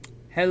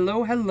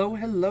Hello, hello,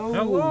 hello.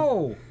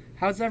 Hello.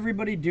 How's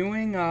everybody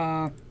doing?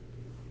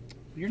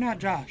 You're not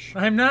Josh.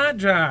 I'm not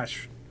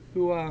Josh.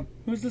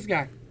 Who's this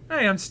guy?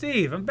 Hey, I'm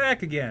Steve. I'm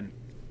back again.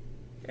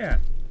 Yeah.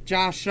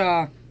 Josh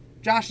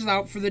is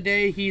out for the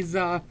day. He's,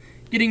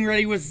 getting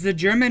ready with the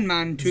German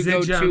man to The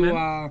go German.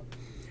 to,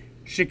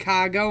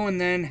 Chicago and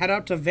then head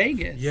out to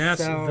Vegas. Yes,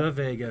 So, the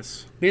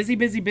Vegas.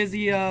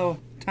 busy,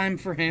 time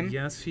for him.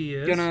 Yes, he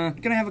is. Gonna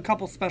have a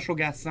couple special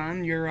guests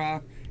on. You're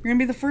gonna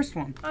be the first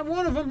one. I'm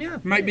one of them, yeah.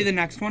 Might be the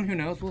next one. Who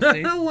knows? We'll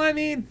see. Well, I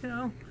mean,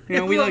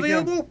 if we we're like to-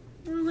 available,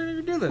 we're going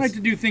to do this. like to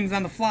do things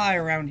on the fly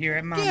around here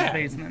at Mom's Yeah.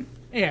 Basement.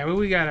 Yeah, well,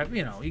 we gotta,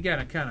 you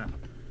gotta kind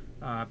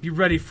of be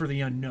ready for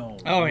the unknown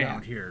Oh, around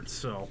yeah. here.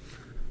 So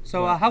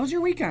So, how was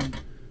your weekend?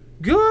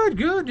 good.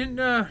 Didn't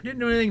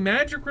do anything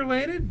magic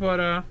related,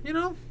 but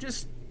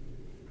just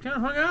kind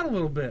of hung out a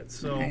little bit.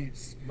 So,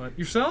 Nice. but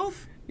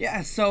yourself?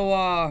 Yeah,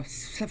 so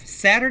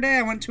Saturday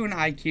I went to an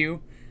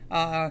IQ.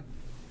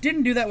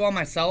 Didn't do that well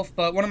myself,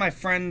 but one of my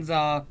friends,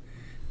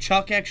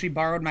 Chuck, actually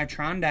borrowed my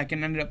Tron deck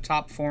and ended up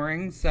top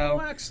fouring. So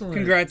Oh, excellent.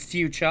 congrats to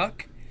you,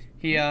 Chuck.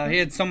 He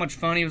had so much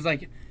fun. He was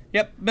like,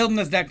 "Yep, building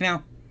this deck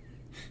now."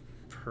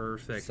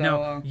 Perfect. So,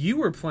 Now you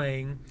were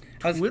playing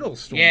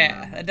Twiddlestorm.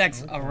 Yeah, that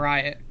deck's Okay. a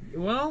riot.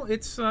 Well,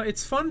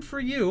 it's fun for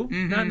you.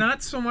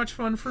 Not so much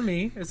fun for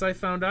me, as I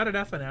found out at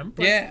FNM.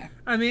 But, Yeah.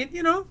 I mean,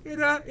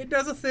 it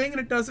does a thing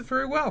and it does it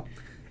very well.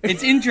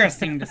 It's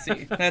interesting to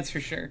see. That's for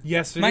sure.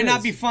 Yes, it Might not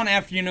is. be fun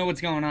after you know what's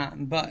going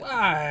on, but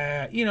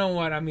You know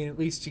what? I mean, at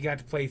least you got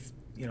to play,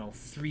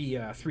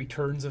 three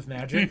turns of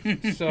Magic.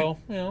 So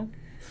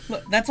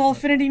look, that's all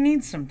Affinity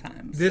needs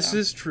sometimes. this so.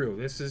 is true.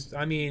 This is.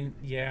 I mean,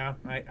 yeah.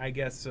 I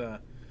guess.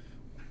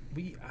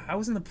 I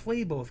was in the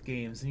play both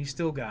games and you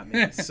still got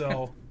me.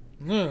 So.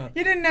 You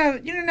didn't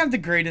have the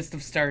greatest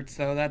of starts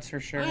though. That's for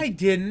sure. I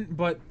didn't,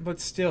 but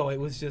still, it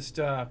was just.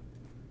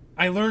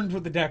 I learned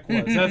what the deck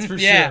was. That's for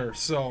Yeah. sure.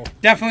 So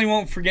Definitely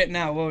won't forget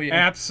now, will you?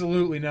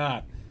 absolutely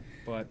not.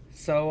 But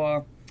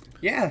So,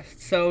 yeah.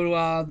 So,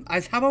 how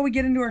about we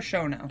get into our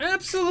show now?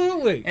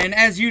 absolutely. And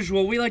as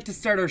usual, we like to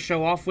start our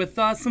show off with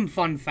some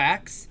fun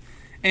facts.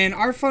 And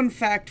our fun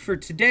fact for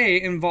today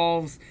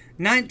involves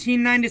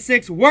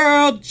 1996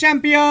 World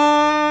Champion.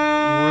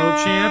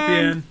 World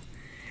champion.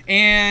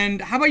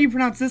 And how about you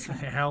pronounce this one?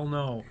 Hell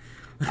no.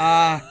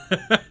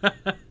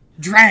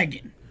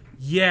 Dragon.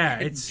 Yeah,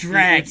 it's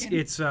Dragon.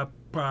 It's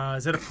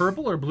is that a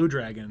purple or blue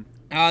dragon?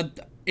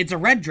 It's a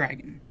red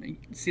dragon.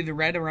 See the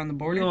red around the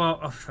border?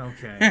 Oh,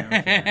 okay.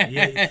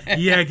 Yeah,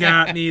 you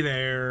got me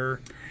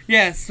there.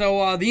 Yeah,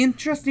 so the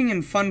interesting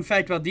and fun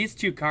fact about these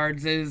two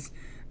cards is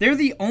they're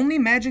the only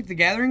Magic the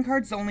Gathering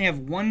cards that only have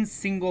one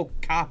single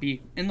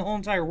copy in the whole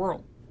entire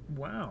world.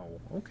 Wow.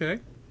 Okay.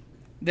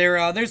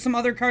 There's some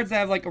other cards that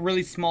have like a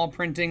really small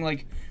printing,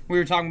 like we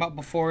were talking about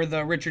before,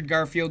 the Richard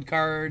Garfield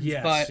cards.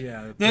 Yes, but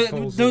yeah, the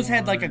proposal those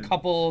had like a one.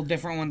 couple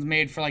different ones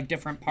made for like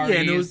different parties.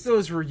 Yeah,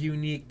 those were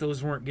unique.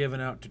 Those weren't given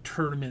out to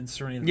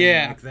tournaments or anything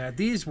Yeah. like that.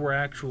 These were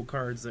actual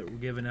cards that were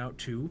given out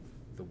to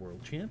the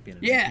world champion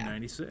in Yeah,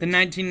 1996. the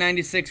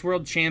 1996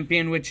 World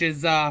Champion, which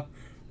is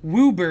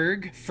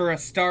Wooburg for a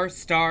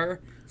star,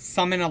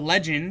 summon a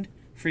legend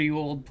for you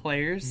old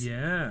players.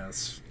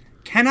 Yes.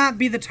 Cannot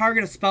be the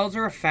target of spells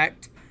or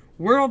effect.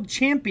 World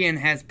Champion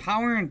has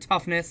power and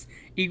toughness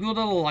equal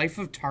to the life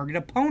of target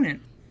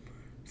opponent.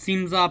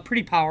 Seems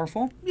pretty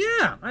powerful.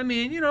 Yeah, I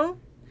mean,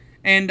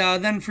 And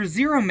then for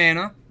 0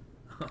 mana,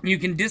 you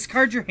can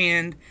discard your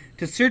hand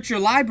to search your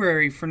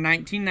library for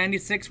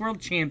 1996 World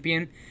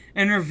Champion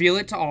and reveal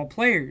it to all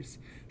players.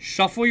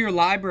 Shuffle your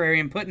library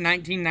and put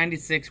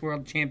 1996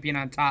 World Champion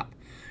on top.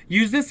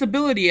 Use this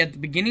ability at the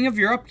beginning of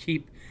your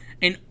upkeep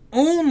and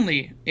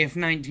only if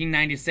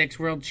 1996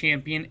 World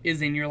Champion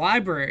is in your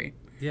library.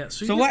 yeah.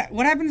 So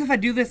what happens if I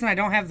do this and I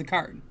don't have the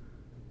card?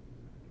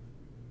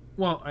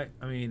 Well,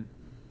 I mean,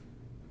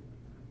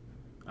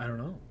 I don't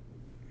know.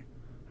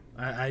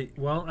 I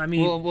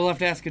mean, We'll have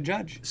to ask a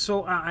judge.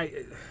 so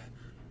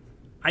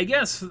I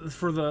guess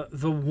for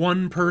the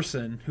one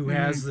person who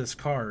has this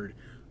card,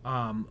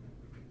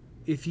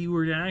 if you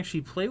were to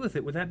actually play with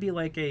it, would that be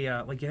like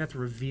a like you have to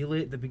reveal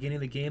it at the beginning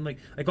of the game, like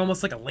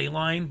almost like a ley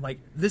line, like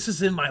this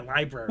is in my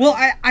library? Well,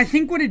 I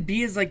think what it'd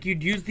be is like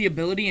you'd use the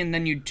ability and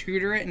then you'd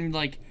tutor it and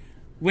like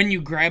when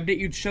you grabbed it,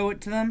 you'd show it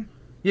to them.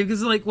 Yeah,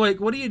 because like what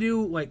do you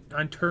do like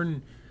on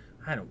turn?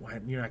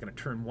 You're not going to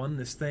turn one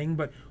this thing,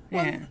 but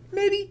Yeah.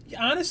 maybe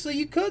honestly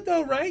you could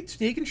though, right?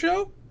 Sneak and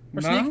show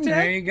or sneak attack.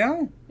 There you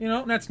go.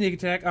 Not sneak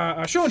attack.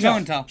 Show and Show tell.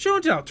 and tell. Show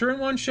and tell. Turn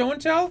one. Show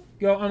and tell.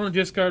 Go. I'm going to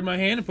discard my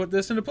hand and put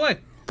this into play.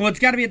 Well, it's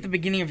got to be at the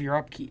beginning of your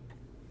upkeep.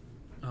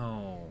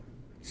 Oh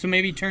So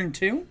maybe turn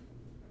 2?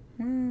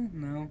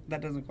 No,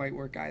 that doesn't quite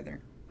work either.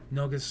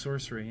 no, because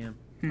sorcery.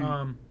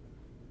 Yeah.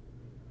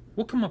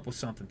 We'll come up with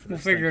something for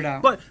this. We'll figure thing. it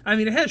out. But I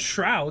mean, it has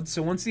shrouds,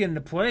 so once the end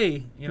of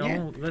play,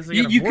 Yeah. let's say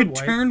You could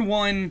turn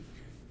 1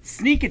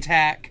 sneak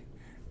attack,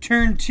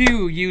 turn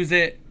 2 use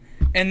it,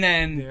 and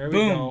then There we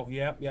boom. go.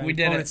 Yep. Yeah. We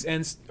did Opponent's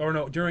ends, or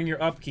no, during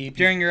your upkeep.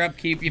 During your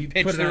upkeep, you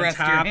pitch put it the on rest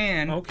of top. your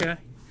hand. Okay.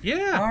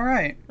 Yeah. All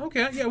right.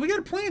 Okay. Yeah, we got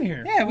a plan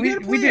here. Yeah, we got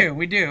a plan.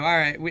 do. All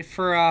right.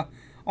 For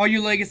all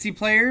you Legacy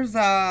players,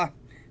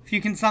 if you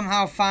can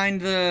somehow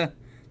find the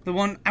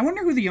one, I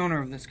wonder who the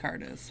owner of this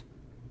card is.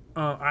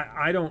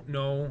 I don't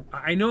know.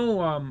 I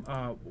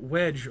know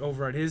Wedge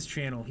over at his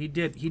channel. He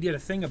did a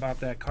thing about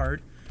that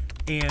card,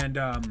 and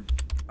I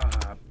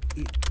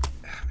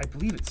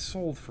believe it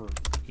sold for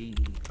a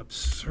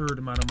absurd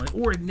amount of money,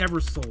 or it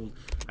never sold.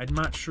 I'm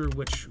not sure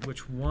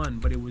which one,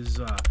 but it was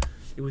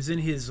in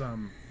his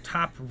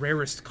top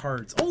rarest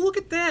cards. Oh, look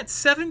at that!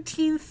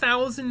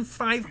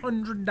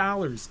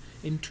 $17,500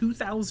 in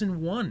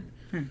 2001.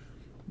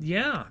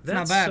 Yeah,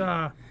 that's not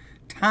bad.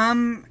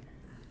 Tom.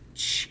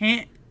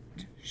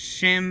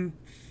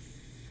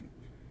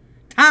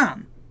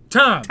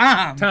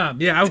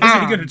 Yeah, I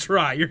wasn't going to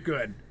try. You're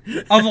good.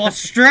 Of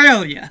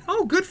Australia.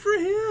 Oh, good for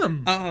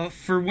him.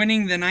 For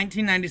winning the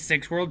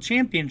 1996 World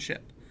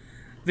Championship.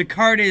 The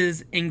card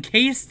is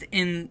encased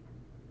in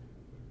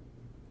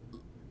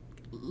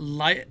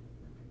like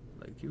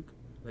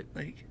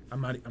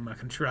I'm not going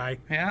to try.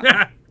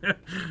 Yeah.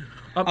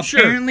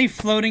 Apparently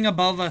sure. floating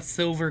above a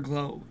silver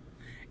globe.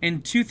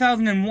 In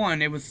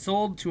 2001, it was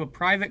sold to a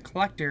private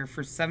collector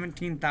for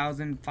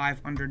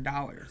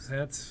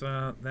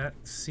 $17,500. That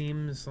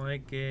seems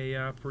like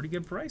a pretty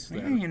good price there.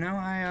 Yeah, you know,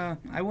 I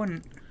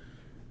wouldn't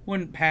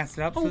pass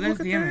it up. So there's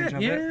the image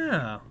of it.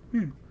 Yeah.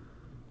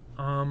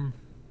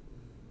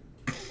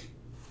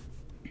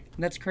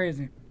 That's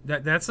crazy.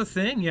 That's a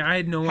thing. Yeah, I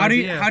had no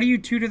idea. How do you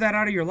tutor that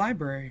out of your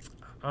library?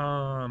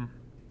 I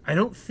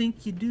don't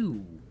think you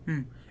do.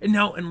 And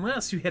now,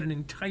 unless you had an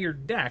entire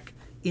deck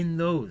in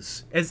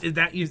those,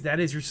 that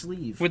is your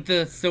sleeve with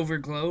the silver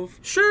globe.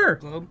 Sure,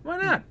 globe. Why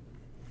not?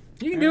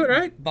 You can do it,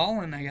 right?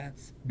 Ballin', I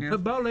guess. Yeah.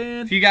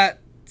 Ballin'. If you got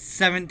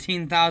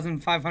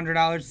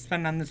 $17,500 to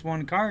spend on this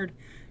one card,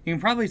 you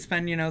can probably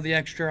spend the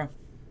extra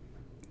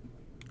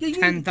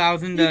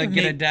 $10,000 to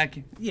get a deck.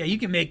 Yeah, you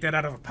can make that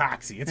out of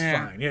epoxy. It's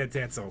fine. Yeah,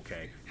 that's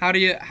okay. How do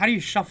you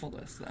shuffle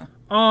this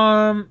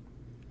though?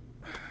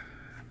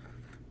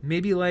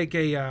 Maybe like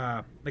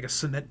a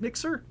cement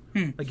mixer.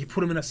 Like you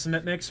put them in a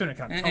cement mixer and it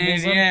kind of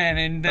tumbles them. Yeah,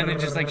 and then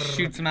it just like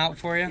shoots them out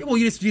for you. Well,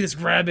 you just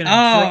grab it. And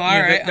all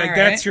right.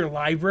 That's your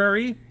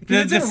library.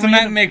 The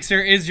cement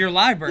mixer is your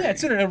library. Yeah,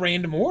 it's in a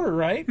random order,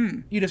 right?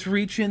 You just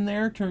reach in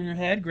there, turn your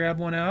head, grab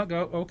one out,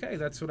 go. Okay,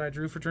 that's what I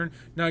drew for turn.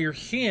 Now your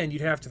hand,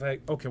 you'd have to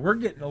like. Okay, we're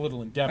getting a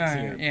little in depth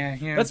here.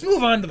 Yeah. Let's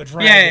move on to the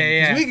dragon.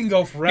 Yeah. We can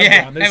go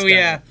forever on this guy.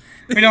 Yeah.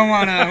 We don't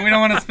want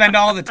to spend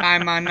all the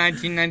time on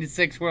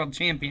 1996 World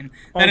Champion.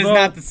 That is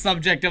not the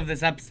subject of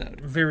this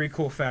episode. Very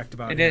cool fact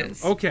about it. It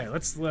is. Okay,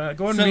 let's go ahead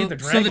and read the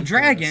dragon. So the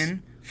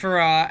dragon, for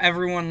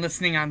everyone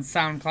listening on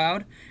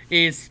SoundCloud,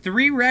 is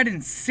 3 red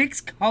and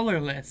 6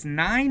 colorless,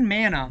 9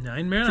 mana.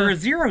 9 mana. For a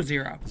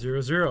 0/0.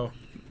 0/0.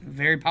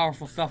 Very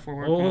powerful stuff we're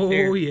working with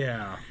here. Oh,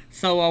 yeah.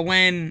 So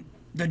when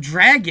the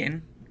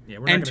dragon we're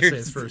not going to say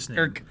his first name.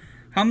 Or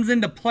comes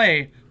into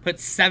play, put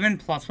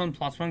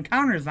 7+1/+1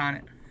 counters on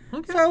it.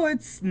 Okay. So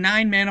it's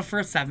 9 mana for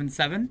a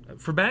 7/7.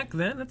 For back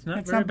then, that's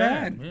not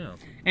bad. Yeah.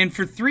 And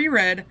for 3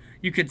 red,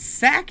 you could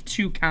sack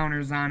 2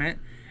 counters on it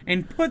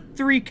and put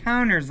 3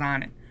 counters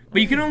on it.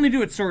 But you can only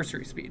do it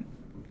sorcery speed.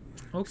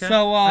 Okay.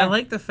 So I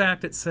like the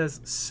fact it says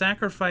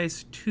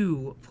sacrifice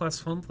 2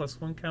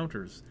 +1/+1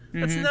 counters.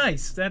 That's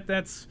nice.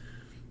 That's.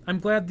 I'm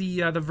glad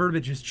the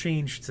verbiage has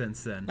changed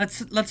since then.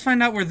 Let's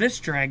find out where this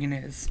dragon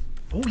is.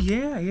 Oh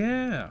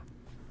yeah.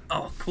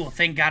 Oh, cool.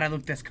 Thank God I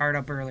looked this card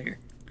up earlier.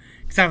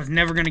 Because I was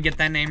never going to get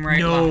that name right.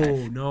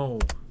 No.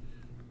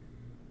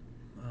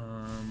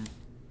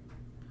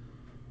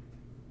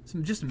 So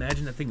just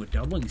imagine that thing with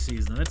doubling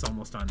season. That's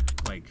almost on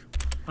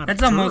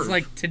That's almost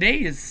like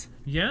today's.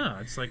 Yeah,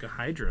 it's like a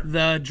Hydra.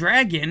 The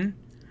dragon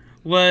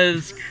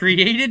was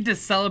created to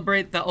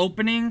celebrate the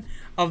opening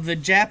of the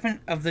Japan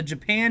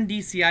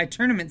DCI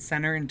Tournament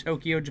Center in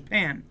Tokyo,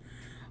 Japan.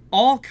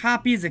 All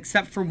copies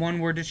except for one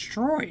were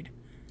destroyed.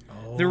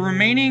 The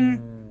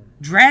remaining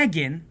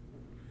dragon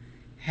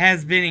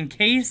has been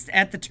encased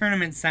at the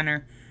tournament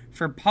center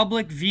for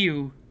public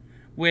view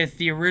with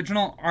the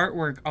original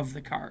artwork of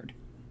the card.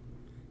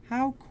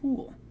 How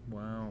cool.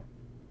 Wow.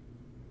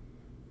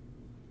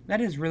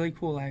 That is really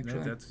cool,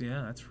 actually. That's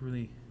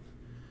really...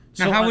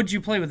 Now, how would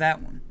you play with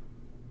that one?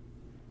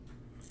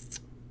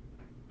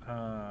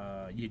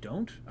 You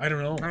don't? I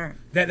don't know. All right.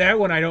 That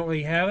one I don't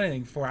really have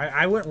anything for.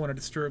 I wouldn't want to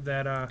disturb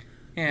that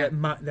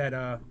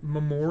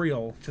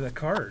memorial to the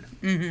card.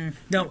 Mm-hmm.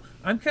 Now,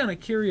 I'm kind of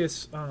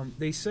curious.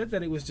 They said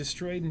that it was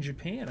destroyed in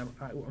Japan.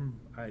 I would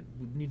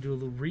need to do a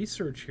little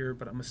research here,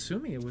 but I'm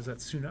assuming it was that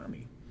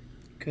tsunami.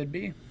 Could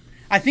be.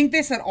 I think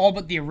they said all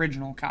but the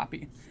original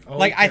copy.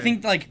 Okay. I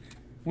think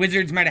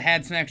Wizards might have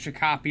had some extra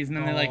copies, and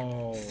then they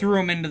threw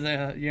them into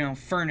the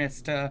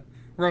furnace to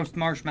roast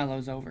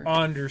marshmallows over.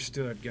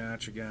 Understood.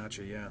 Gotcha.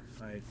 Yeah.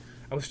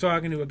 I was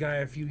talking to a guy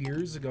a few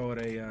years ago at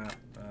a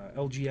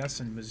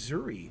LGS in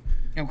Missouri.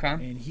 Okay.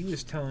 And he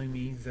was telling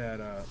me that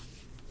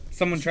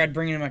someone tried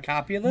bringing him a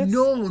copy of this?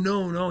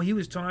 No. He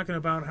was talking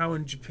about how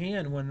in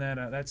Japan, when that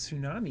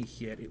tsunami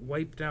hit, it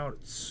wiped out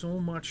so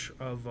much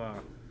of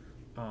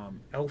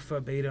Alpha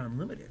Beta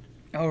Unlimited.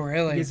 Oh,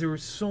 really? Because there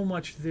was so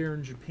much there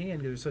in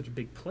Japan. There was such a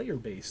big player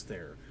base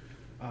there.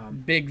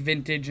 Big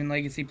vintage and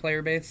legacy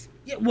player base.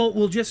 Yeah,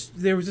 well, just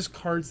there was just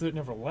cards that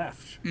never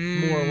left,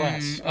 more or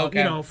less.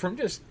 Okay. From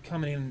just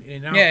coming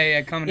in and out.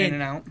 Yeah, coming in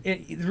and out.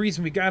 And the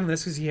reason we got him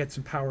this is he had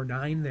some Power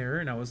 9 there,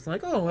 and I was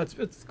like, oh,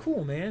 that's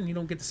cool, man. You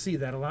don't get to see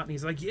that a lot. And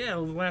he's like, yeah,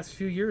 over the last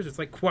few years, it's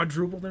like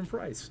quadrupled in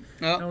price.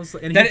 Oh. And I was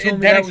like, and that he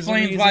told me that was the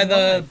explains reason why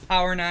the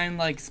Power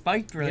 9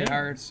 spiked really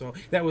hard. So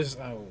that was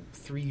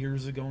 3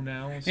 years ago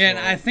now. So. Yeah, and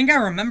I think I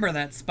remember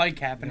that spike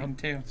happening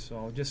too.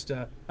 So just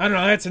I don't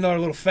know. That's another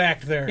little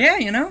fact there. Yeah,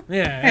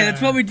 Yeah. Hey,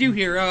 that's what we do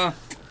here.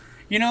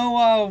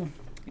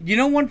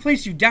 One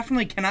place you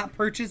definitely cannot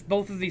purchase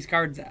both of these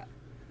cards at.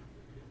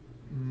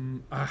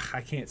 I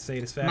can't say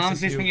it as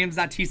fast as you.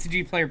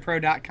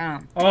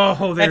 MomsBasementGames.tcgplayerpro.com.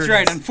 Oh, That's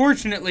right.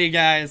 Unfortunately,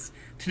 guys,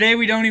 today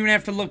we don't even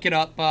have to look it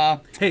up.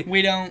 Hey,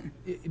 we don't.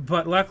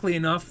 But luckily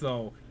enough,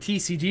 though,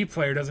 TCG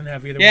Player doesn't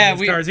have either one of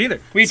those cards either.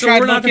 We so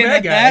tried we're not looking the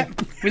at bad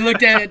that. We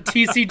looked at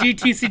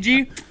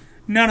TCG.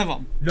 None of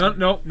them.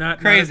 No, not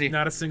crazy.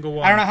 Not a single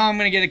one. I don't know how I'm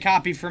gonna get a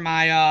copy for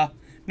my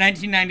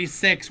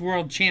 1996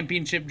 World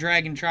Championship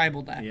Dragon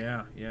Tribal deck.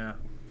 Yeah.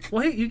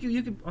 Well, hey, you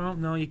could. Oh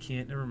no, you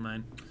can't. Never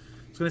mind. I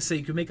was gonna say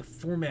you could make a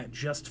format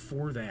just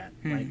for that,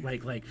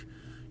 like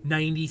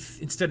 90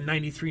 instead of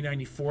 93,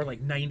 94,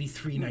 like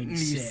 93,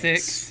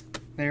 96.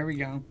 There we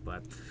go.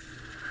 But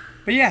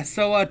yeah,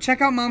 so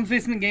check out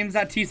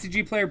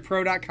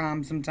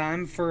momsbasementgames.tcgplayerpro.com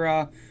sometime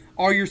for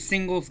all your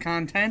singles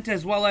content,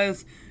 as well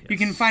as you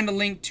can find a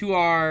link to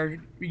our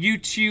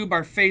YouTube,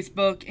 our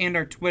Facebook, and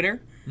our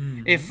Twitter.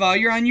 Mm-hmm. If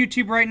you're on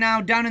YouTube right now,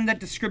 down in that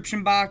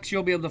description box,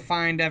 you'll be able to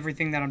find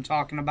everything that I'm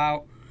talking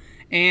about.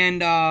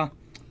 And our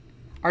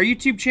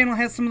YouTube channel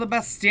has some of the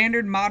best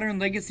standard, modern,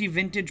 legacy,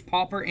 vintage,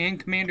 pauper, and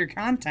commander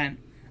content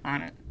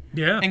on it.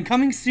 Yeah. And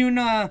coming soon,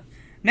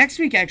 next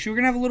week, actually, we're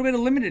going to have a little bit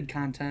of limited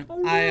content.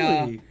 Oh,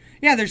 really?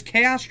 Yeah, there's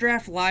Chaos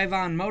Draft live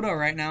on Moto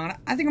right now, and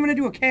I think I'm going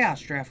to do a Chaos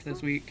Draft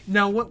this week.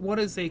 Now, what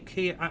is a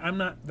Chaos... I'm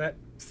not that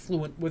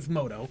fluent with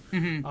Moto.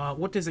 Mm-hmm.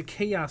 What does a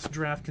Chaos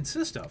Draft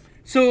consist of?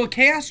 So a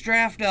Chaos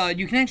Draft,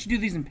 you can actually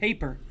do these in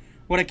paper.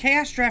 What a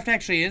Chaos Draft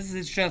actually is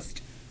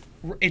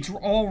it's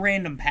all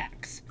random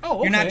packs. Oh,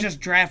 okay. You're not just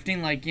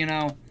drafting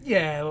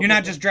Yeah. You're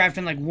not just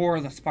drafting like War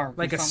of the Spark.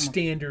 Like a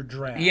standard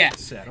draft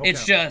set. Okay.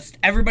 It's just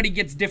everybody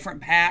gets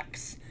different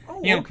packs.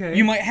 Oh, okay.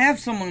 You might have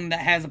someone that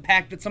has a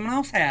pack that someone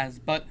else has,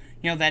 but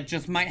that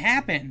just might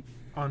happen.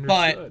 Understood.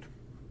 But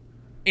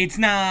it's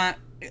not.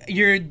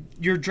 You're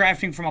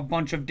drafting from a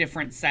bunch of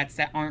different sets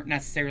that aren't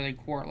necessarily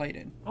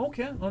correlated.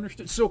 Okay,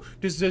 understood. So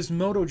does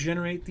Moto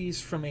generate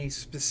these from a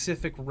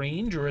specific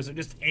range, or is it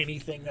just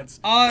anything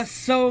that's...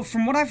 So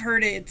from what I've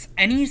heard, it's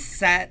any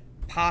set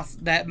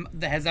that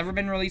has ever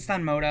been released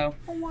on Moto,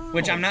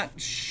 which I'm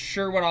not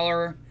sure what all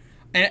are,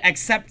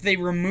 except they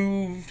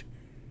removed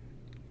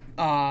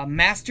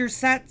master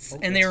sets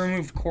and they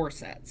removed core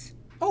sets.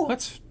 Oh,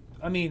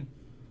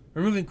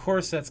 removing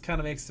core sets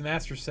kind of makes the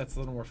master sets a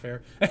little more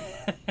fair.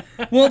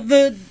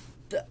 Well,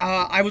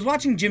 I was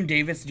watching Jim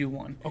Davis do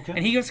one,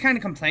 and he was kind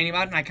of complaining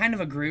about it, and I kind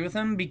of agree with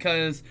him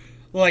because,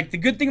 the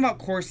good thing about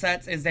core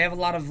sets is they have a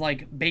lot of,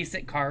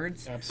 basic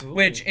cards. Absolutely.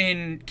 Which,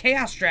 in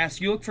Chaos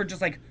Drafts, you look for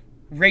just,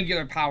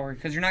 regular power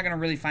because you're not going to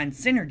really find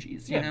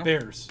synergies, you know?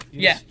 Bears.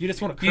 You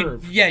just want a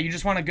curve. You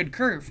just want a good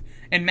curve.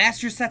 And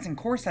master sets and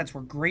core sets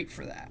were great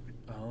for that.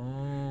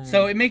 Oh.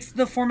 So it makes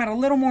the format a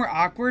little more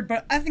awkward,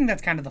 but I think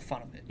that's kind of the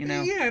fun of it, you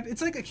know? Yeah,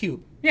 it's like a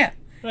cube. Yeah.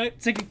 Right?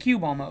 It's like a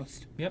cube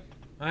almost. Yep.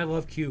 I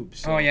love cubes.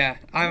 So. Oh, yeah.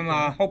 I'm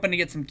hoping to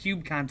get some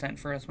cube content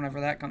for us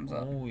whenever that comes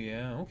up. Oh,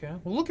 yeah. Okay.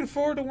 Well, looking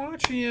forward to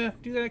watching you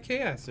do that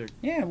Chaos there.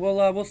 Yeah,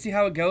 we'll see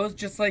how it goes,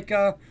 just like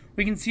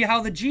we can see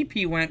how the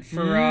GP went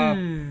for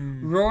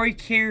Roy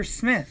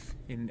Kerr-Smith.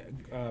 In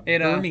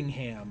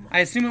Birmingham. I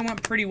assume it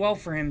went pretty well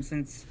for him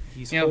since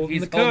he's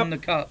holding the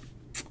cup.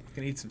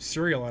 Gonna eat some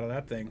cereal out of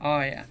that thing. Oh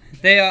yeah,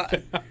 they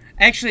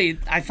actually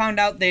I found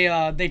out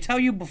they tell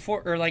you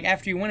before or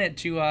after you win it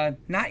to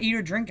not eat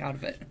or drink out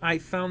of it. I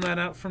found that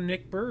out from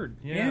Nick Bird.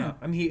 Yeah.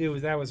 I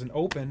mean that was an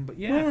open, but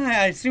yeah. Well,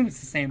 I assume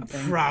it's the same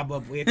thing.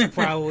 Probably it's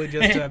probably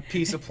just a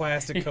piece of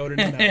plastic coated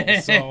in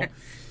metal. So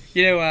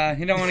you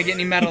don't want to get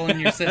any metal in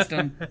your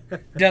system.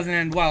 Doesn't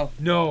end well.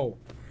 No.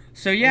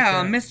 So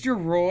yeah, Mr.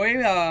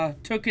 Roy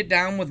took it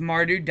down with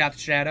Mardu Death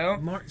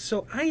Shadow.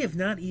 So I have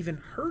not even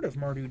heard of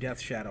Mardu Death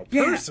Shadow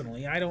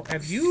personally. I don't.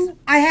 Have you?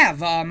 I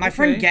have. My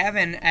friend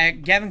Gavin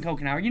at Gavin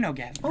Kokenauer. You know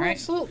Gavin, right?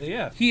 Absolutely,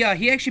 yeah.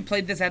 He actually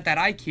played this at that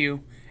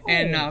IQ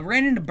and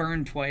ran into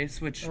Burn twice,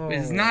 which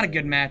is not a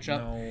good matchup.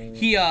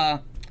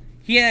 No.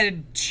 He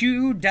had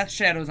 2 Death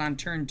Shadows on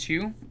turn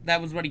 2. That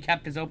was what he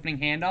kept his opening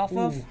hand off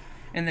of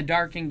in the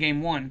Dark in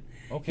game 1.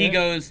 Okay. He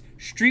goes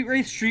Street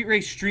Wraith, Street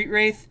Wraith, Street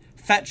Wraith.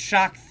 Fetch,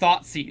 Shock,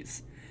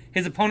 Thoughtseize.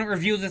 His opponent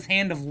reveals his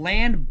hand of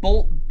Land,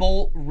 Bolt,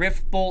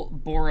 Rift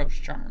Bolt, Boros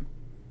Charm.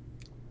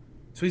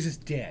 So he's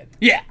just dead?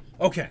 Yeah.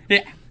 Okay.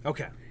 Yeah.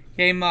 Okay.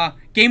 Game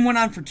went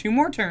on for 2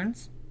 more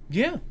turns.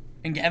 Yeah.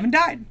 And Gavin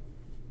died.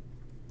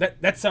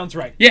 That sounds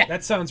right. Yeah.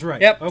 That sounds right.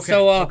 Yep. Okay.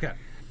 So,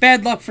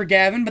 Bad luck for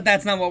Gavin, but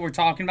that's not what we're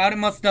talking about. It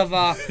must have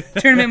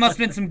tournament must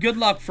have been some good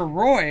luck for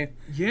Roy.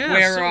 Yeah.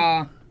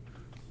 Where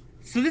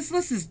so this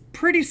list is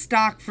pretty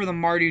stock for the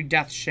Mardu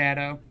Death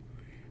Shadow.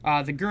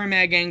 The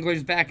Gurmag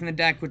Angler's back in the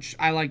deck, which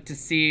I like to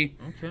see.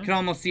 Okay. Can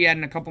almost see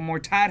adding a couple more.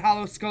 Tide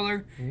Hollow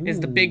Sculler is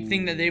the big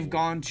thing that they've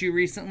gone to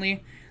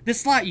recently.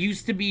 This slot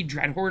used to be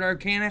Dreadhorde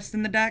Arcanist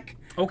in the deck.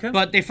 Okay.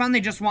 But they found they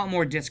just want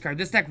more discard.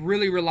 This deck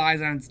really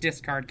relies on its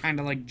discard, kind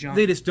of like Junk.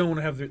 They just don't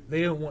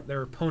they don't want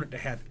their opponent to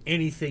have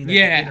anything that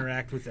Yeah. can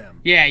interact with them.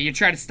 Yeah, you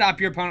try to stop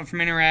your opponent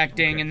from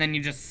interacting, and then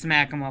you just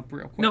smack them up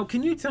real quick. Now,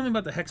 can you tell me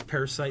about the Hex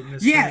Parasite in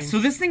this Yeah, thing? so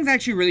this thing's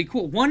actually really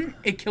cool. One,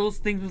 it kills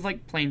things with,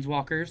 like,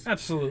 Planeswalkers.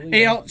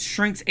 Absolutely. It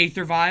shrinks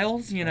Aether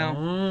Vials, you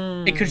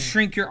know. It could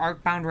shrink your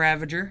Arcbound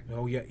Ravager.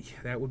 Oh, yeah,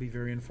 that would be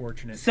very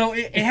unfortunate. So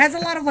it has a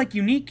lot of, like,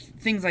 unique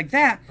things like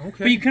that.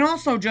 Okay. But you can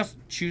also just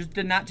choose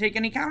to not take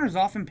any counters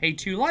off and pay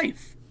 2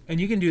 life.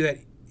 And you can do that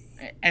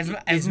As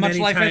as much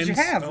many life as you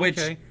times? have, which,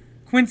 Okay.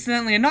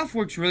 coincidentally enough,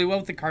 works really well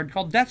with a card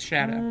called Death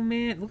Shadow. Oh,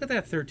 man, look at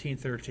that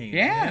 13-13.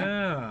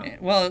 Yeah.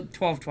 Well,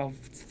 12-12.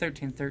 It's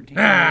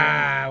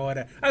 13-13.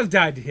 What I've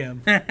died to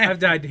him. I've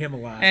died to him a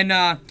lot. And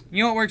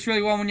you know what works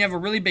really well when you have a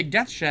really big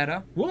Death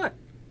Shadow? What?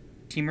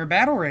 Teamer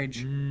Battle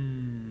Rage.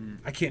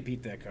 I can't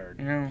beat that card.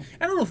 You know,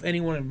 I don't know if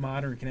anyone in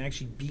Modern can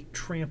actually beat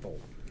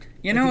Trample.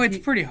 it's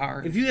pretty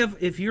hard.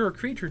 If you're a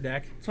creature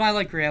deck, That's why I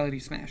like Reality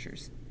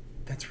Smashers.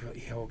 that's really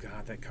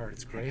that card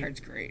is great. That card's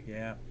great.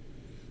 Yeah.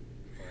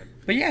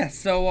 But yeah,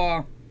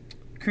 so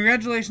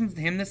congratulations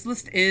to him. This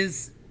list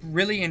is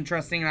really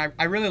interesting, and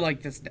I really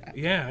like this deck.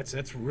 Yeah,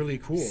 that's really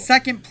cool.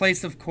 Second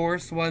place, of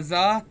course, was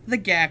the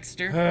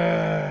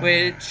Gaxter,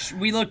 which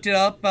we looked it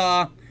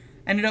up.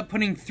 Ended up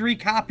putting 3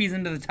 copies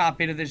into the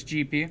top 8 of this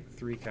GP,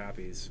 3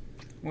 copies.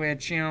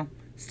 which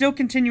still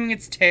continuing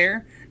its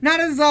tear. Not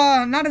as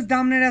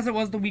dominant as it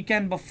was the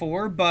weekend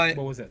before, but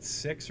What was that,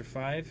 6 or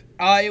 5?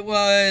 it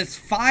was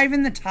 5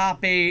 in the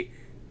top 8,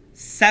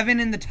 7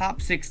 in the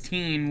top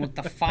 16, with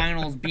the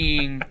finals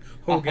being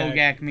a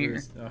Hogak mirror.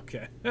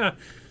 Okay.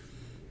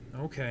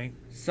 Okay.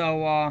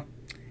 So,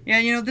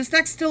 yeah, this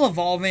deck's still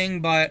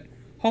evolving, but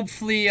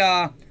hopefully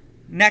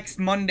next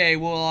Monday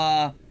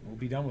we'll We'll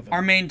be done with it.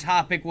 our main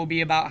topic will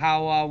be about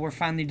how we're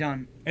finally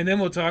done. And then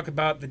we'll talk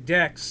about the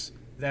decks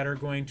that are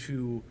going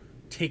to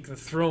take the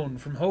throne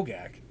from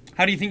Hogak.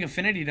 How do you think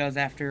Affinity does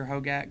after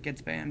Hogak gets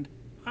banned?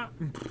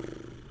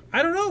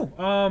 I don't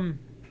know.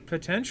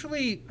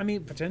 Potentially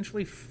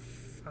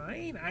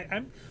fine.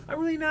 I'm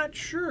really not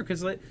sure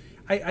because I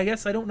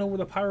guess I don't know where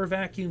the power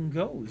vacuum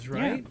goes,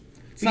 right? Yeah.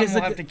 Something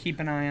we'll have to keep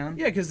an eye on.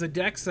 Yeah, because the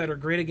decks that are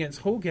great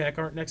against Hogak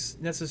aren't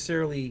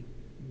necessarily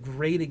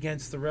great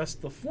against the rest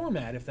of the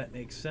format, if that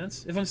makes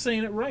sense. If I'm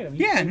saying it right.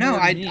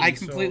 I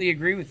completely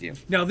agree with you.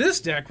 Now this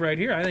deck right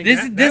here, I think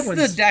This one's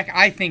is the deck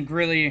I think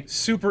really...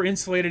 super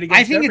insulated against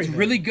I think everything. it's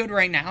really good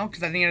right now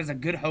because I think it has a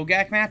good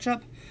Hogak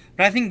matchup.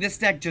 But I think this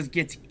deck just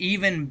gets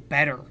even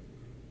better.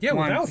 Yeah,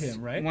 without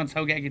him, right? Once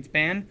Hogak gets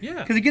banned.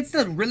 Yeah. Because it gets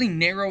to really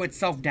narrow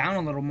itself down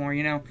a little more,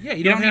 Yeah,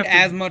 you don't need have to-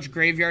 as much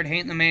graveyard hate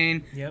in the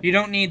main. Yep. You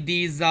don't need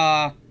these,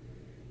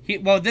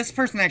 this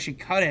person actually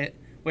cut it,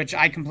 which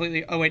I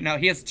completely... Oh, wait, no,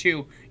 he has 2.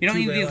 You don't 2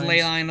 need these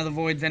Ley Leyline of the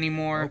Voids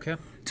anymore. Okay.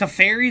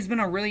 Teferi's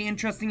been a really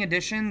interesting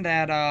addition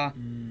that,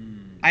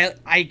 I'm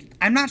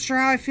not sure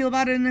how I feel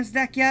about it in this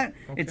deck yet.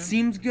 Okay. It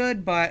seems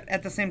good, but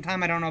at the same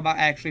time, I don't know about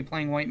actually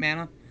playing white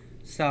mana.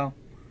 So...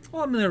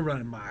 Well, I'm they're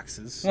running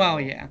boxes. So.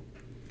 Well, yeah.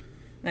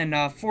 And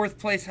 4th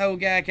place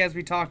Hogak, as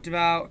we talked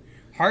about.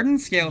 Hardened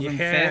Scales in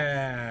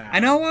 5th. I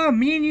know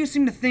me and you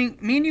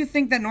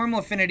think that normal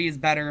Affinity is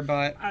better,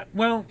 but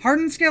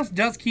Hardened Scales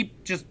does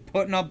keep just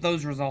putting up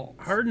those results.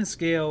 Hardened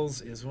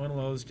Scales is one of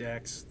those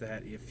decks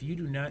that if you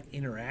do not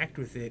interact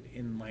with it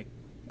in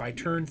by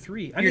turn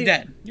 3, You're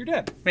dead. You're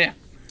dead. Yeah.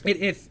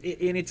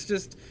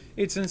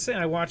 It's insane.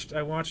 I watched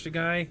a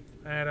guy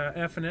at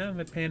F&M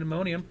at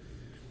Pandemonium.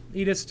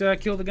 He just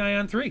killed a guy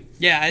on 3.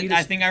 Yeah,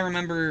 I think I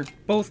remember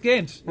both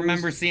games.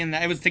 Seeing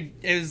that. It was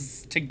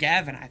to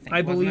Gavin, I think.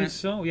 I believe it?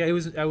 so. Yeah, it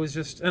was. I was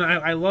just, and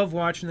I love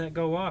watching that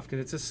go off because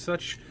it's just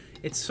such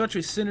a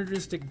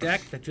synergistic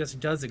deck that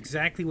just does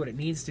exactly what it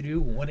needs to do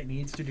when it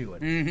needs to do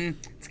it. Mm-hmm.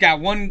 It's got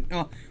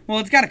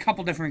it's got a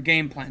couple different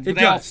game plans, but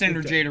they all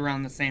synergate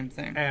around the same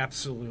thing.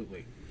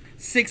 Absolutely.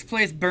 6th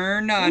place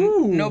Burn.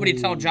 Nobody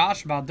tell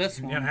Josh about this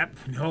one. Yeah,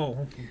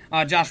 no.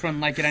 Josh wouldn't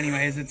like it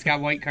anyways. It's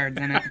got white cards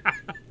in it.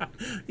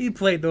 He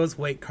played those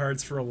white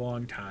cards for a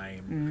long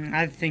time.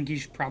 I think he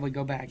should probably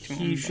go back to them.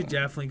 He should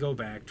definitely go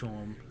back to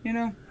them.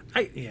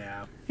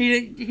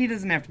 He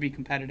doesn't have to be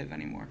competitive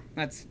anymore.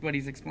 That's what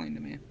he's explained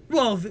to me.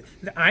 Well,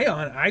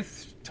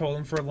 I've told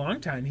him for a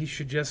long time he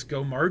should just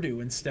go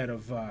Mardu instead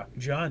of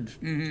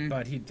Jund,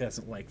 but he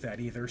doesn't like that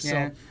either.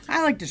 Yeah. So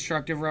I like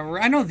Destructive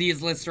Revelry. I know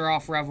these lists are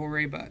off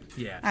Revelry, but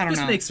I don't know.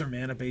 Just makes their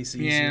mana base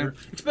easier,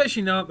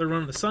 especially now that they're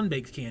running the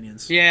Sunbaked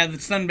Canyons. Yeah, the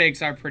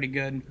Sunbakes are pretty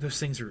good. Those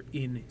things are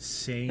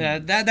insane.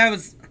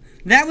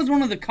 That was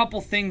one of the couple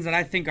things that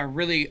I think are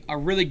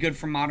really good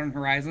for Modern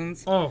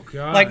Horizons. Oh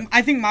god!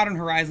 I think Modern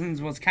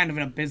Horizons was kind of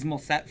an abysmal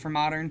set for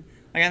Modern.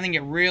 Like, I think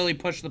it really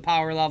pushed the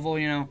power level,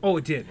 you know. Oh,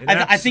 it did.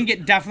 I think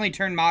it definitely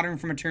turned Modern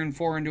from a turn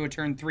 4 into a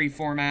turn 3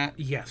 format.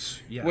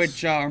 Yes.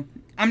 Which I'm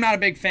not a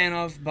big fan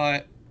of,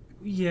 but...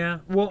 Yeah.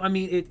 Well, I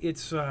mean,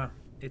 it's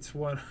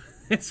what...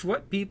 It's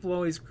what people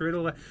always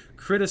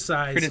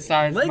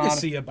criticize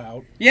Legacy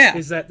about. Yeah.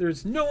 Is that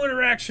there's no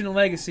interaction in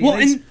Legacy. Well,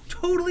 and it's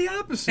totally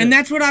opposite. And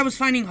that's what I was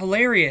finding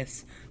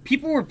hilarious.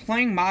 People were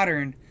playing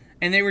Modern,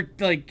 and they were,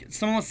 like,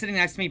 someone was sitting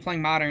next to me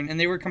playing Modern, and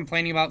they were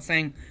complaining about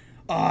saying,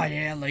 oh,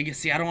 yeah,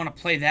 Legacy, I don't want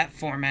to play that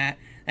format.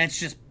 That's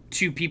just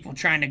two people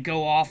trying to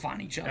go off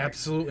on each other.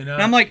 Absolutely not.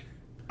 And I'm like,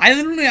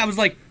 I was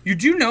like, you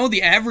do know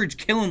the average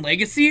kill in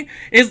Legacy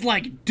is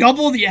like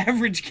double the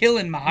average kill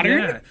in Modern?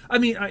 Yeah. I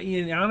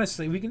mean,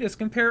 honestly, we can just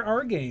compare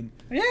our game.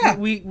 Yeah.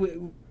 We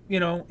you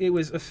know, it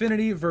was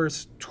Affinity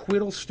versus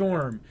Twiddle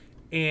Storm,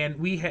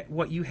 and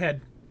you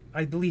had,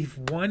 I believe,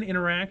 one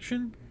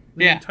interaction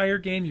the entire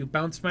game. You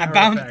bounced my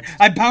artifacts.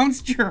 I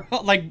bounced your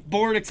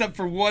board except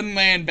for one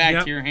land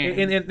back to your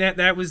hand. And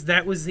that was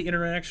the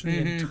interaction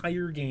the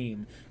entire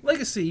game.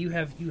 Legacy, you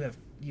have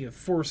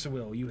Force of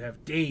Will, you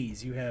have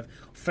Daze, you have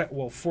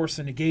Force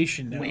of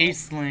Negation now.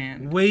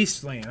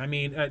 Wasteland. I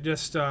mean,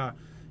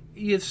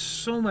 you have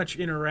so much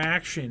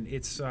interaction.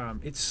 It's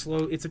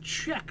slow. It's a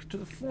check to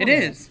the format.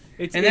 It is.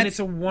 It's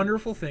a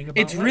wonderful thing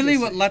about it's Legacy. Really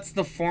what lets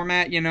the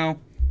format,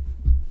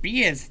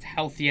 be as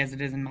healthy as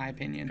it is, in my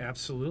opinion.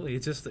 Absolutely.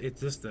 It's just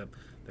the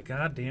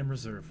goddamn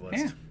reserve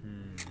list. Yeah.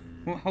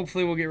 Well,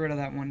 hopefully we'll get rid of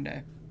that one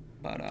day.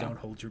 But don't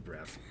hold your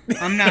breath.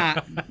 I'm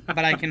not,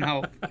 but I can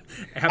hope.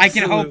 Absolutely. I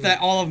can hope that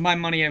all of my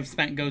money I've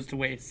spent goes to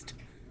waste.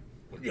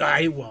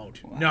 I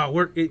won't. Wow. No,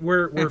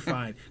 we're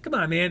fine. Come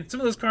on, man. Some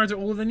of those cards are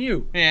older than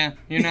you. Yeah,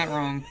 you're not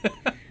wrong.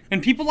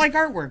 And people like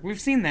artwork.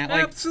 We've seen that.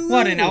 Like, absolutely.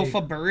 What, an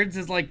Alpha Birds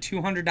is like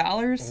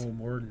 $200? Oh,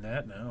 more than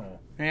that now.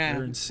 Yeah.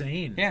 They're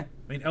insane. Yeah.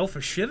 I mean, Alpha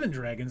Shivan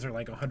Dragons are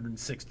like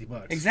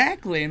 $160.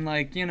 Exactly, and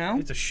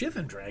it's a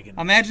Shivan Dragon.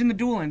 Imagine the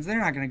Duel Lands. They're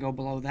not going to go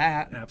below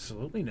that.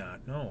 Absolutely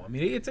not. No. I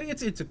mean, it's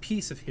a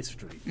piece of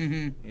history.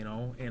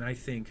 Mm-hmm. And I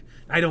think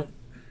I don't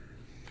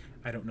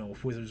know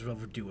if Wizards will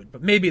ever do it,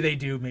 but maybe they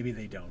do, maybe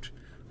they don't.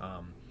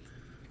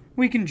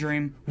 We can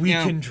dream. We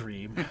can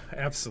dream.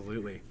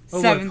 Absolutely.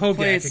 Seventh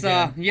place,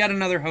 yet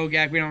another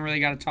Hogak. We don't really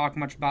got to talk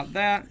much about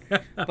that.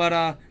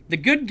 But the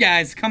good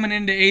guy's coming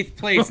into 8th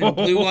place in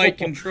blue-white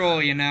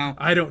control,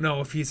 I don't know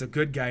if he's a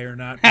good guy or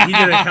not, but he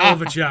did a hell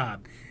of a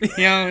job.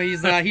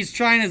 He's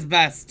trying his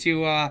best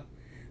to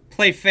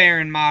play fair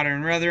in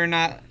Modern. Whether or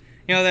not,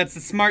 that's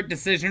a smart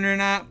decision or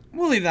not,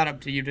 we'll leave that up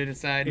to you to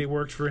decide. It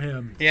worked for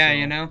him. Yeah,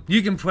 so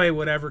you can play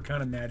whatever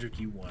kind of magic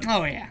you want.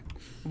 Oh, yeah.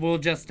 We'll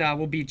just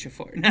we'll beat you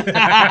for it.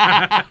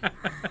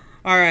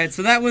 All right,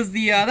 so that was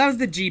the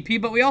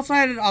GP, but we also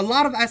had a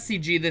lot of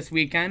SCG this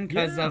weekend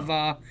because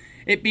of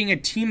it being a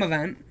team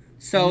event.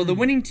 So the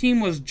winning team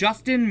was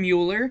Justin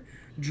Mueller,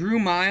 Drew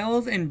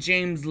Miles, and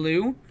James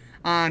Liu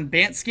on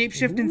Bantscape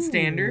Shift and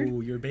Standard.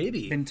 Ooh, your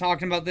baby. Been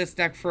talking about this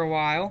deck for a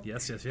while.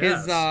 Yes.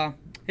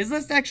 His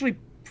list actually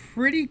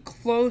pretty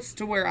close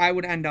to where I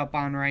would end up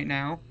on right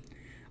now.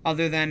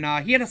 Other than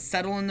he had a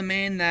Settle in the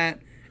main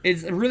that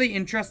is really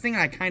interesting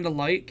and I kind of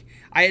like.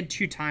 I had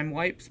 2 time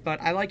wipes,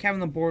 but I like having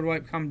the board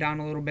wipe come down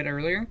a little bit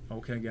earlier.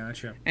 Okay,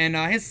 gotcha. And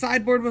his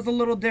sideboard was a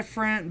little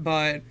different,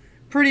 but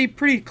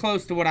pretty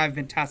close to what I've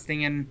been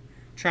testing and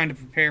trying to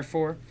prepare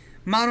for.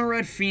 Mono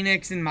Red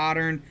Phoenix in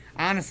Modern,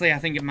 honestly, I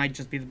think it might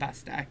just be the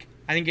best deck.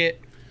 I think it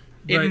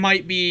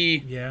might be...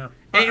 Yeah.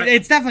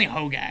 It's definitely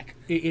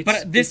Hogak.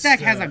 But this deck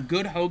has a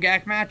good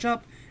Hogak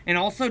matchup and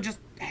also just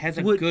has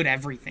a good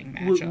everything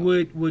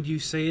matchup. Would you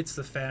say it's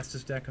the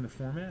fastest deck in the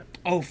format?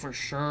 Oh, for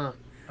sure.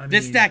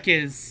 This deck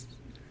is...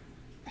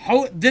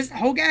 This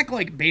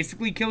Hogak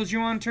basically kills you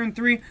on turn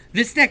 3.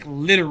 This deck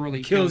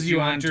literally kills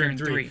you on turn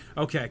 3.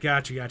 Okay,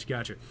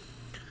 gotcha.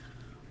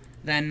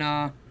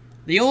 Then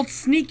the old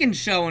Sneakin'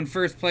 Show in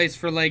first place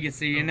for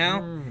Legacy,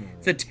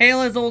 It's a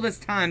tale as old as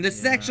time. This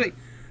is actually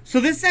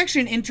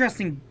an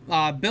interesting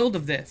build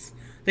of this.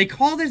 They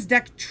call this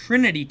deck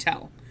Trinity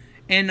Tell.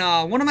 And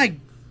one of my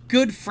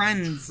good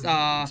friends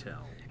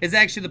is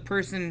actually the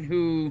person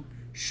who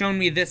shown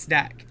me this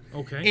deck.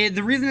 Okay.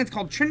 The reason it's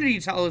called Trinity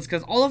Tell is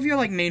because all of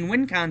your main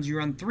win cons you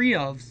run 3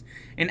 ofs.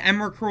 In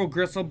Emrakul,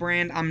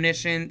 Gristlebrand,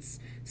 Omniscience,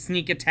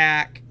 Sneak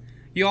Attack.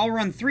 You all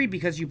run 3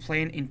 because you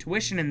play an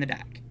Intuition in the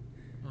deck.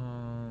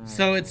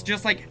 So it's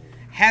just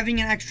having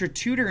an extra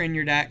tutor in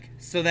your deck,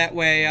 so that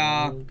way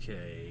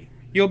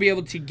you'll be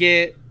able to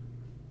get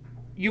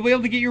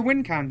your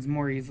win cons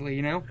more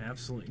easily,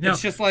 Absolutely.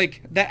 It's just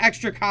that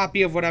extra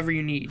copy of whatever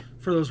you need.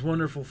 For those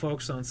wonderful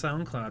folks on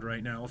SoundCloud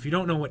right now, if you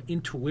don't know what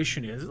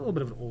Intuition is, it's a little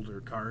bit of an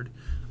older card.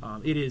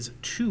 It is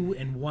 2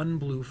 and 1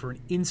 blue for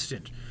an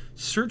instant.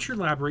 Search your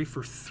library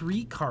for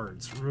 3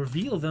 cards.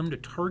 Reveal them to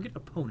target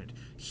opponent.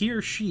 He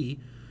or she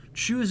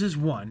chooses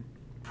one.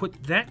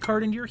 Put that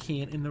card into your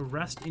hand and the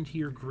rest into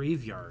your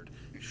graveyard.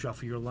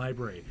 Shuffle your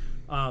library.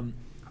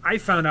 I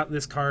found out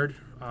this card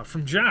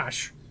from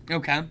Josh.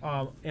 Okay.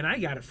 And I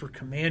got it for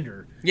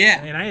Commander.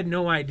 Yeah. And I had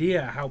no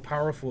idea how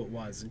powerful it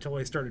was until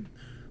I started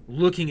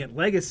looking at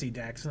legacy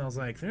decks, and I was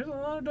like, there's a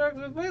lot of decks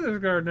that play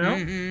this card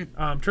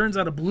now. Turns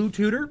out a blue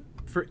tutor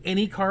for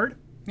any card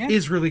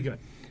is really good.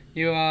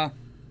 You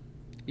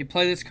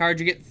play this card,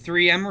 you get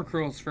 3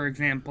 Emrakruls, for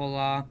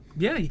example.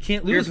 Yeah, you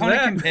can't lose your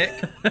opponent that.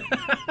 can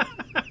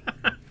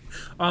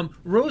pick.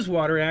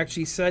 Rosewater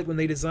actually said when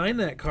they designed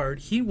that card,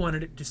 he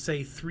wanted it to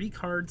say 3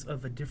 cards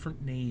of a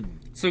different name.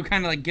 So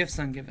kind of like Gifts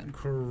Ungiven.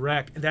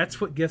 Correct.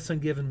 That's what Gifts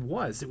Ungiven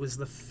was. It was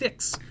the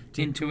fix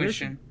to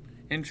Intuition.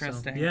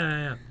 Interesting. So,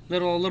 yeah.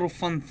 Little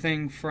fun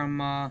thing from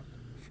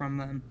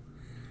them.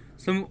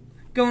 So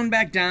going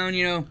back down,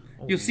 you'll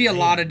see a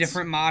lot of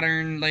different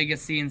modern,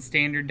 legacy, and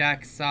standard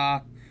decks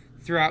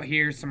throughout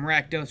here. Some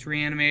Rakdos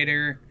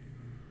Reanimator.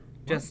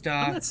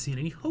 I'm not seeing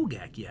any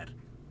Hogak yet.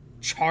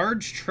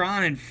 Charge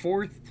Tron in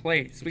 4th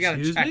place. We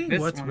gotta check this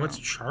one What's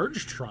out.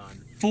 Charge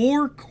Tron?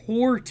 4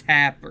 Core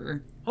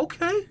Tapper.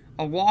 Okay.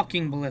 A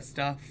Walking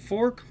Ballista.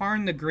 4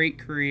 Karn the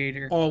Great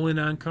Creator. All in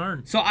on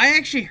Karn. So I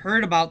actually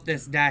heard about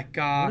this deck.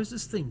 What does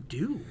this thing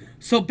do?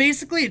 So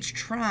basically, it's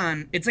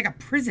Tron. It's like a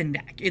prison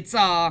deck. It's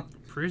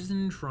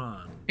Prison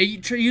Tron.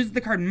 It uses the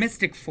card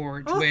Mystic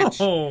Forge,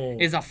 which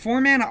is a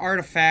 4-mana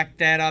artifact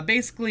that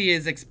basically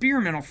is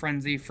Experimental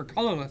Frenzy for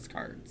colorless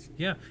cards.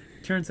 Yeah.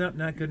 Turns out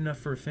not good enough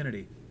for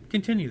Affinity.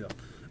 Continue, though.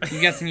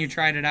 I'm guessing you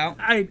tried it out?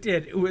 I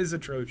did. It was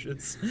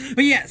atrocious.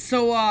 But yeah,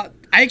 so I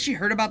actually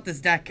heard about this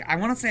deck, I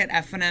want to say at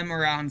FNM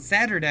or on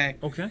Saturday.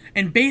 Okay.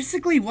 And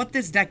basically what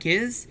this deck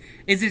is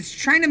it's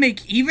trying to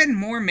make even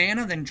more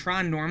mana than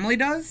Tron normally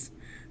does.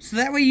 So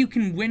that way you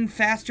can win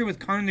faster with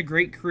Karn the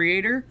Great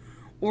Creator,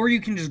 or you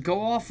can just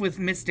go off with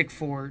Mystic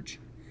Forge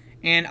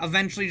and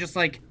eventually just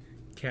like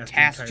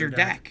cast your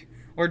deck.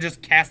 Or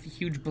just cast a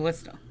huge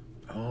Ballista.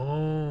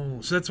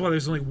 Oh, so that's why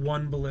there's only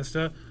 1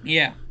 Ballista?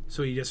 Yeah.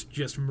 So you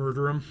just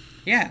murder them?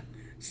 Yeah.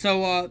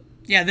 So,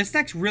 this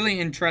deck's really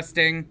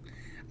interesting.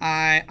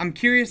 I'm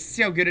curious to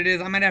see how good it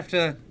is. I might have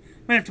to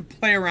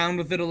play around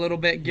with it a little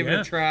bit, give it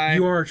a try.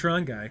 You are a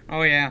Tron guy.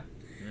 Oh, yeah.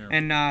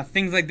 And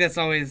things like this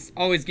always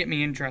get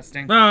me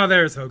interesting. Oh,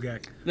 there's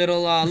Hogak.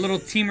 Little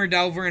Teamer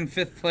Delver in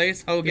 5th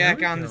place.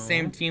 Hogak on go. the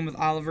same team with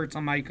Oliver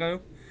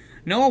Tomaiko.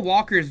 Noah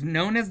Walker's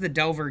known as the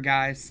Delver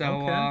guy,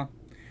 so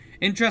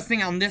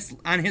interesting on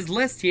his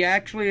list. He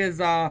actually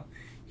is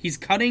he's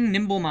cutting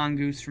Nimble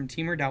Mongoose from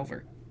Teamer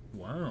Delver.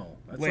 Wow,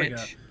 that's like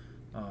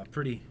a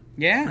pretty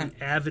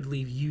avidly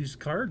used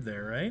card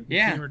there, right?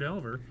 Yeah, Teamer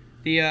Delver.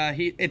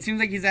 It seems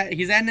like he's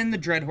adding in the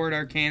Dreadhorde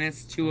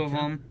Arcanist, 2 of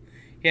them.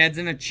 He adds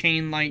in a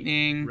Chain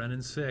Lightning.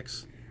 Renin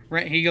 6.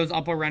 He goes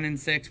up a Renin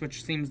 6,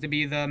 which seems to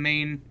be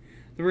the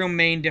real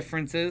main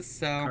differences.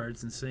 So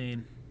card's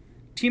insane.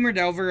 Teamer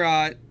Delver,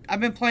 I've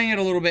been playing it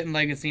a little bit in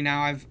Legacy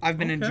now. I've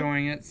been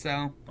enjoying it,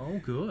 so.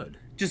 Oh, good.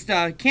 Just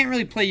can't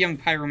really play Young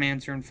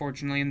Pyromancer,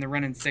 unfortunately, in the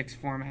Renin 6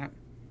 format.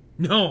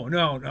 No.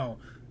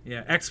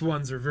 Yeah,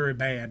 X1s are very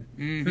bad.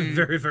 Mm-hmm.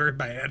 Very, very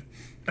bad.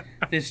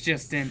 This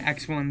just in.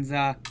 X1's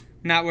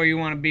not where you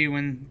want to be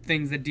when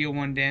things that deal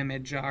 1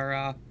 damage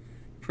are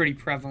pretty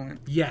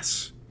prevalent.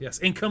 Yes.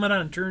 And coming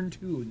on turn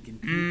 2 and can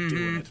keep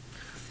doing it.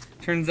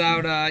 Turns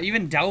out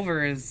even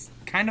Delver is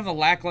kind of a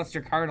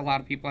lackluster card, a lot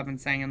of people have been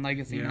saying in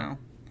Legacy now.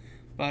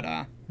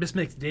 But this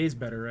makes days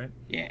better, right?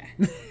 Yeah.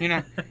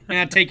 You're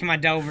not taking my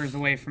Delvers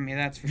away from me,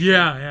 that's for sure.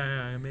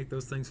 Yeah. I make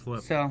those things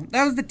flip. So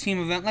that was the team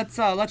event.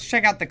 Let's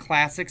check out the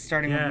classics,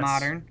 starting with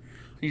Modern.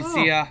 You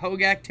see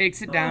Hogak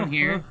takes it down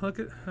here. Look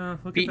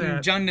at beating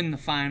that. Jund in the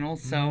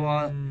finals,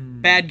 so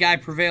bad guy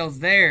prevails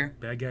there.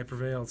 Bad guy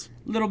prevails.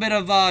 A little bit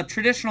of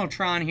traditional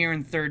Tron here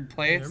in 3rd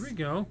place. There we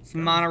go.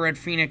 Some Mono Red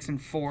Phoenix in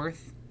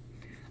 4th.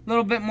 A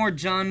little bit more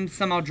Jund,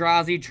 some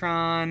Eldrazi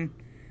Tron,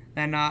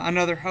 then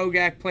another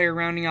Hogak player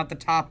rounding out the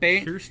top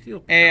 8. Pure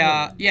Steel.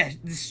 This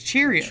is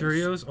Cheerios.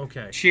 Cheerios,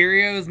 okay.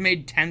 Cheerios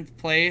made 10th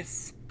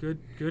place. Good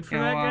for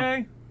that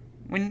guy.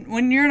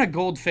 When you're in a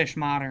Goldfish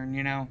Modern,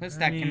 this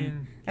deck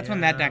that's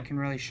when that deck can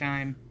really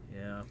shine.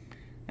 Yeah.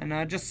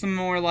 And just some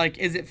more like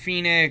Is It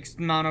Phoenix,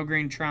 Mono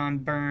Green Tron,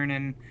 Burn,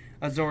 and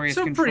Azorius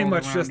Control. So pretty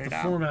much to just the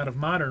format of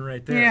Modern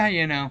right there.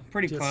 Yeah,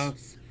 pretty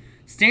close.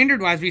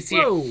 Standard-wise, we see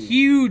a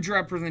huge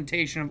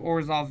representation of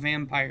Orzhov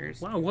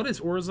Vampires. Wow, what is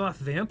Orzhov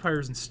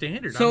Vampires in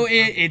Standard? So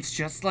it's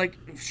just like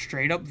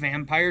straight-up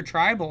Vampire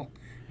Tribal.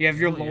 You have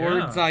your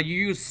lords. You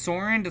use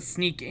Sorin to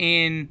sneak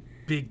in...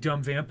 Big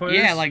dumb vampires?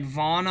 Yeah, like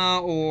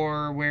Vana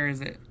or... Where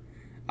is it?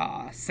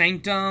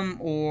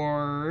 Sanctum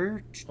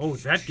or... Oh,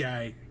 that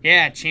guy.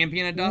 Yeah,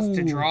 Champion of Dust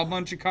to draw a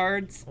bunch of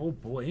cards. Oh,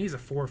 boy. He's a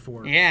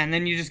 4/4. Yeah, and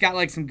then you just got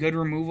like some good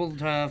removal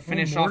to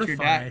finish off your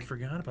deck. I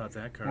forgot about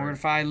that card.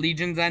 Mortify.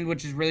 Legion's End,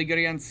 which is really good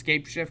against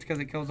Scape Shift because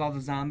it kills all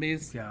the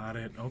zombies. Got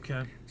it.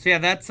 Okay. So yeah,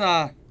 that's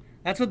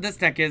what this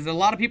deck is. A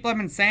lot of people have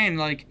been saying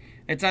like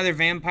it's either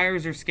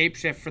Vampires or Scape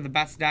Shift for the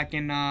best deck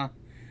in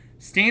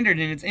Standard,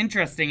 and it's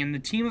interesting. In the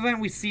team event,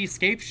 we see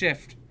Scape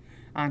Shift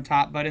on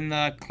top, but in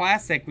the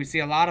Classic, we see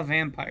a lot of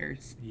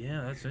Vampires.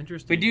 Yeah, that's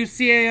interesting. We do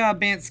see a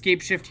Bant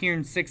Scape Shift here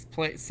in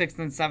 6th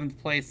and 7th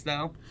place,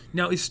 though.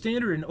 Now, is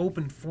Standard an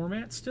open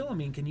format still? I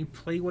mean, can you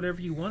play whatever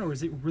you want, or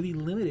is it really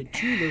limited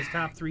to those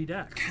top 3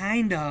 decks?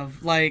 Kind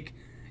of. Like,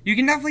 you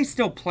can definitely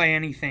still play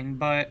anything,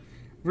 but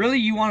really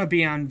you want to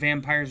be on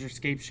Vampires or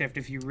Scapeshift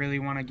if you really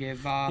want to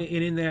give And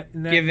in that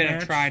give it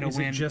match, a try to is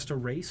win. it just a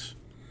race?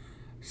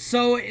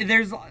 So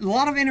there's a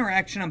lot of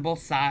interaction on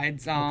both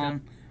sides.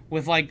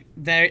 With like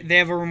they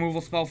have a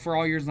removal spell for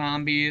all your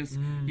zombies.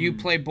 You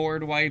play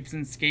board wipes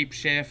and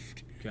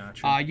Scapeshift.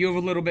 Gotcha. You have a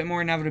little bit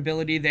more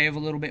inevitability. They have a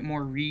little bit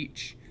more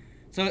reach.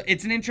 So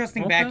it's an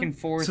interesting back and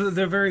forth. So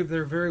they're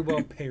very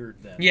well paired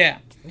then. Yeah.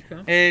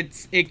 Okay.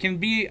 It can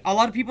be, a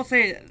lot of people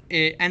say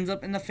it ends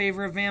up in the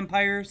favor of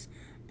vampires,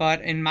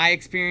 but in my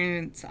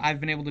experience, I've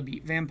been able to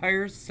beat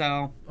vampires,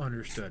 so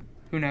Understood.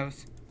 who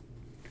knows.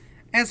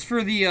 As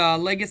for the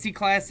Legacy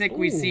Classic,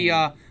 we see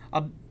a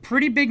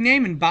pretty big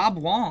name in Bob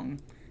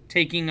Wong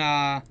taking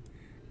down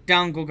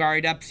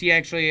Golgari Depths. He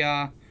actually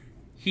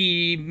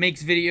he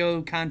makes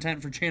video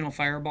content for Channel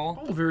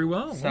Fireball. Oh, very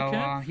well. So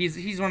Okay.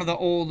 he's one of the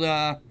old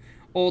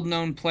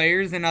known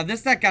players, and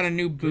this deck got a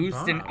new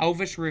boost in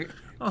Elvish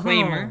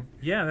Reclaimer,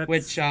 yeah, that's,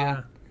 which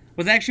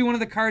was actually one of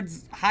the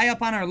cards high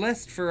up on our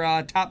list for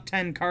top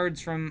 10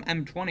 cards from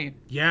M20.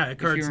 yeah, that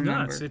card's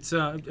remember. nuts. It's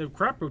a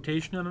crop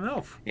rotation on an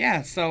elf.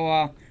 Yeah,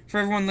 so for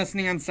everyone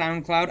listening on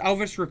SoundCloud,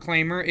 Elvish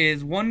Reclaimer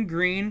is 1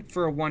 green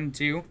for a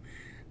 1/2.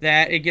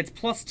 That it gets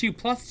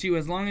 +2/+2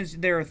 as long as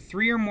there are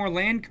 3 or more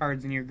land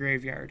cards in your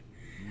graveyard.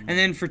 And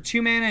then for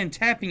 2 mana and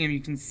tapping him,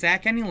 you can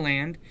sack any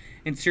land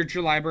and search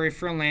your library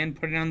for a land,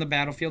 put it on the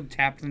battlefield,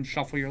 tap, and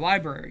shuffle your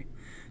library.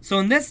 So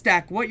in this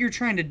deck, what you're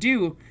trying to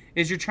do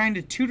is you're trying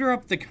to tutor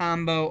up the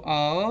combo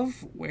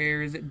of,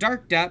 where is it,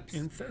 Dark Depths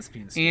And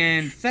Thespian Stage.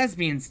 and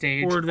Thespian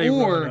Stage, Or they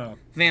run it up.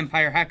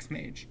 Vampire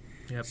Hexmage.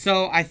 Yep.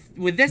 So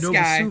with this No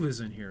guy, Vesuva's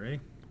in here,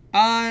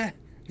 eh?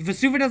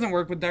 Vesuva doesn't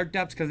work with Dark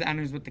Depths because it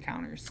enters with the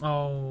counters.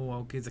 Oh,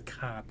 okay, it's a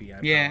copy. I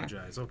Yeah.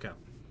 apologize. Okay.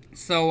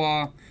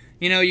 So,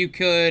 you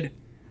could,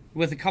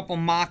 with a couple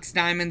Mox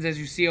Diamonds, as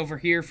you see over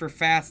here for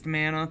fast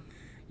mana,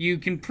 you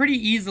can pretty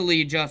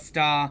easily just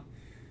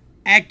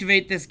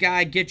activate this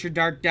guy, get your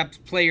Dark Depths,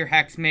 play your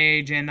Hex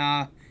Mage, and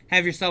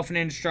have yourself an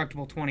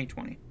indestructible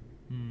 20/20.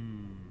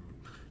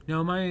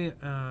 Now,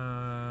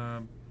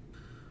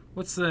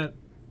 what's that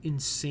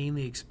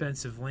insanely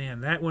expensive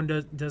land? That one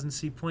doesn't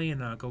see playing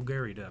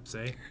Golgari Depths,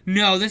 eh?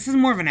 No, this is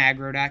more of an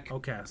aggro deck.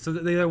 Okay, so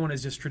the other one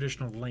is just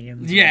traditional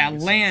lands. Yeah,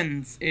 obviously.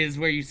 lands is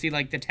where you see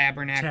like the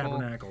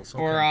Tabernacles.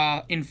 Okay.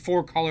 Or in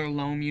 4-color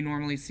loam, you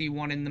normally see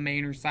one in the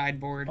main or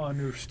sideboard.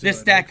 Understood.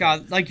 This deck,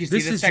 okay. like you see,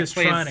 This is deck just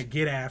plays, trying to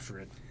get after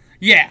it.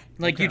 Yeah,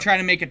 like you Okay. try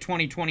to make a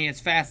 20/20 as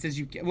fast as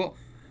you can. Well,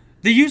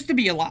 they used to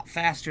be a lot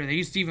faster. They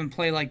used to even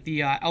play like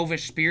the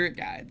Elvish Spirit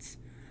Guides.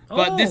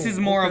 But this is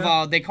more of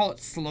a, they call it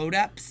slow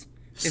depths.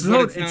 is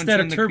what it's known Instead to of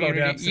in the turbo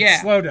community. depths, Yeah.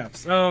 it's slow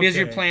depths. Okay. Because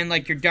you're playing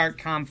like your Dark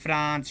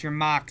Confidants, your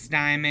Mox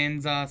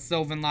Diamonds,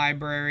 Sylvan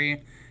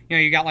Library.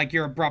 You got like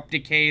your Abrupt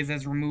Decays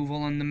as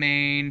removal in the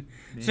main.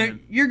 So Man.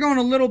 you're going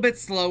a little bit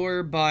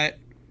slower, but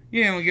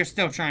you're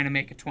still trying to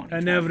make a 20.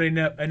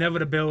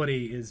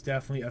 Inevitability is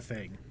definitely a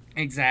thing.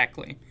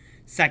 Exactly.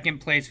 Second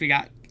place, we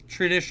got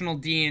traditional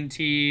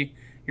D&T,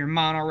 your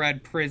Mono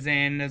Red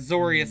Prison,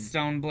 Azorius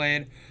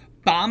Stoneblade,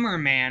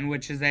 Bomberman,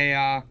 which is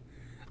a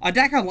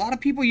deck a lot of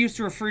people used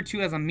to refer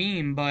to as a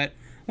meme, but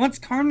once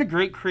Karn the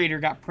Great Creator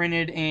got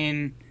printed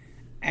in,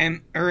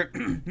 in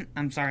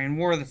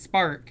War of the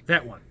Spark,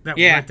 That one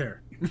Yeah. right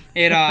there.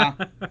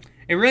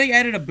 it really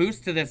added a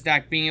boost to this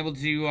deck, being able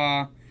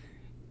to,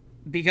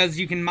 because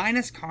you can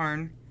minus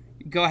Karn,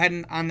 go ahead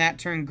and on that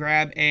turn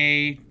grab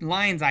a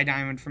Lion's Eye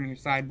Diamond from your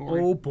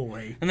sideboard. Oh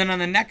boy. And then on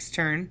the next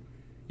turn,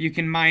 you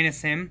can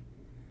minus him,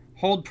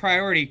 hold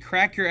priority,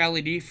 crack your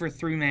LED for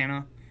 3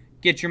 mana,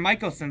 get your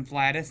Mycosynth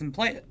Lattice, and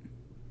play it.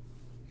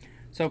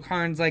 So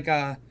Karn's like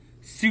a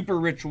super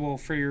ritual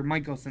for your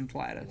Mycosynth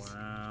Lattice.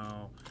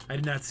 Wow. I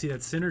did not see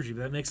that synergy,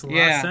 but that makes a lot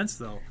Yeah. of sense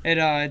though.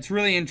 It's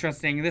really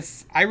interesting.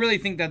 I really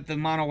think that the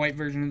mono white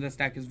version of this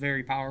deck is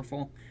very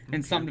powerful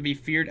and something to be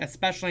feared,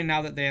 especially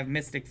now that they have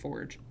Mystic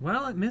Forge.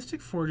 Well,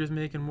 Mystic Forge is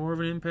making more of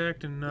an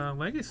impact in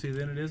Legacy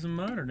than it is in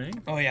Modern, eh?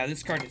 Oh yeah,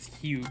 this card is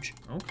huge.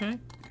 Okay.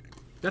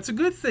 That's a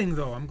good thing,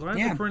 though. I'm glad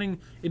Yeah. they're printing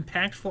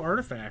impactful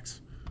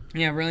artifacts.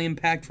 Yeah, really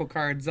impactful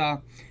cards.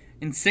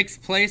 In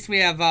 6th place, we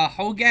have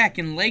Hogak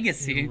in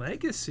Legacy.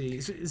 Legacy.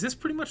 Is this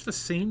pretty much the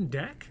same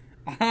deck?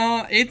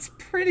 It's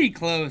pretty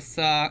close.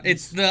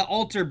 It's the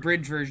Alter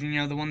Bridge version,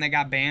 the one that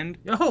got banned.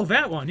 Oh,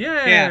 that one.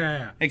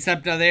 Yeah.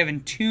 Except they have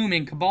Entomb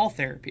and Cabal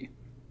Therapy.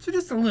 So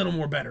just a little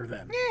more better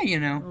then.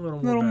 Yeah, A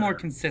little more more better.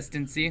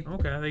 consistency.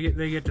 Okay,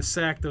 they get to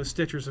sack those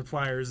Stitcher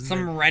suppliers. And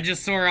Some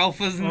Regisaur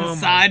Alphas in oh the my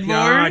sideboard.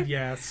 God,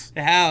 yes.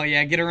 Hell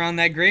yeah, get around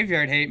that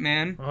graveyard hate,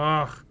 man. Oh,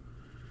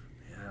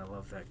 yeah, I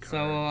love that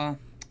card.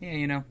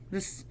 So,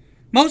 this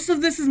most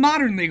of this is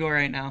Modern Legal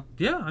right now.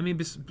 Yeah, I mean,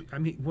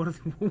 what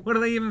are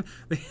they even?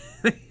 They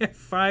have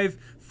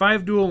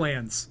five dual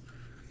lands.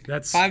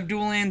 That's 5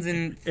 dual lands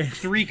and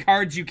 3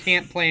 cards you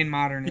can't play in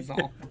Modern is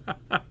all.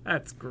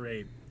 That's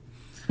great.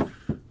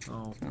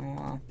 Oh,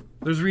 So,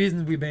 there's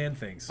reasons we ban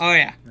things. oh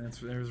yeah.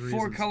 There's reasons.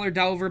 4-color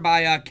Delver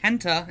by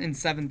Kenta in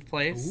 7th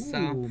place. Ooh, So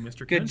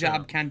Mr. good Kenta.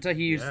 job, Kenta.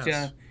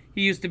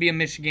 He used to be a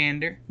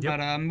Michigander, Yep.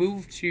 but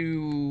moved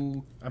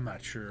to I'm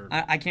not sure.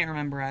 I can't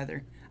remember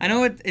either. I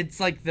know it's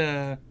like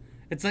the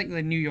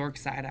New York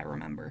side. I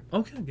remember.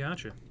 Okay,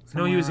 gotcha.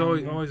 Somewhere No, he was around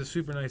always there. always a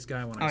super nice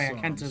guy when Oh I yeah, saw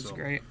him. Kent is so.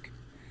 great.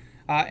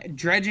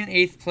 Dredge in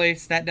 8th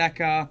place. That deck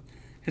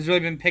has really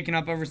been picking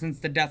up ever since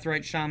the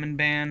Deathrite Shaman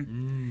ban.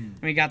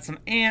 And we got some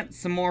Ant,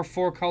 some more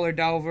 4-color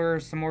Delver,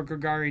 some more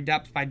Gregaria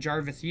Depths by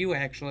Jarvis Yu,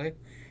 actually.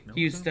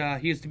 He used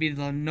to be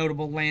the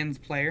notable lands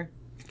player.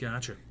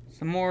 Gotcha.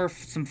 Some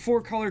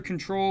 4-color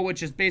Control,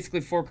 which is basically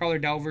 4-color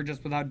Delver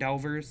just without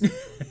Delvers.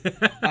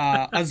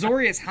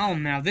 Azorius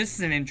Helm. Now this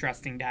is an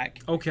interesting deck.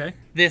 Okay.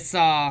 This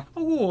Oh,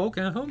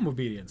 okay. Home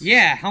obedience.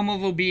 yeah, Helm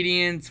of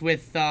Obedience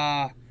with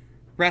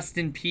Rest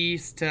in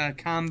Peace to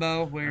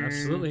combo.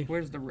 Absolutely.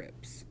 Where's the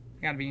rips?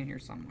 Gotta be in here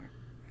somewhere.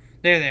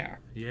 There they are.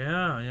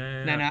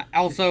 Yeah. Then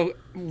also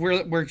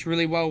works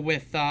really well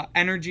with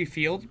Energy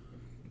Field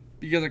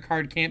because a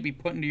card can't be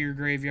put into your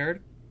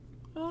graveyard.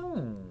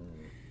 Oh.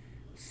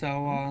 So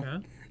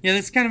Okay. yeah,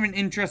 this is kind of an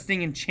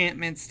interesting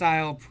enchantment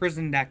style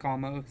prison deck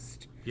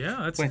almost. Yeah,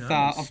 that's With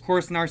nice. of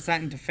course Narset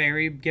and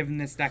Teferi giving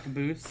this deck a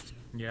boost.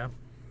 Yeah.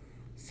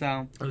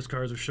 So Those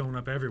cards are showing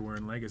up everywhere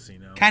in Legacy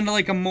now. kind of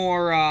like a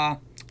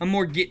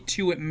more get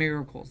to it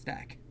Miracles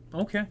deck.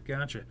 Okay,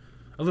 gotcha.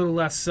 A little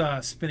less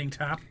spinning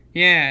top.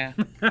 Yeah.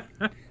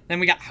 Then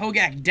we got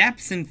Hogak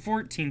Depths in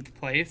 14th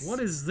place. What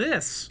is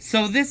this?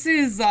 So this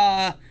is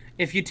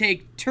if you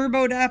take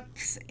Turbo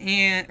Depths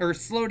or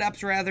Slow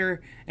Depths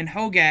rather and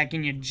Hogak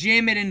and you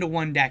jam it into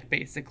one deck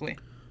basically.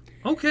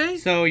 Okay.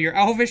 So your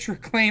Elvish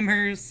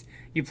Reclaimers,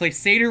 you play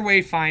Satyr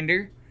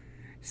Wayfinder,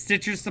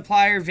 Stitcher's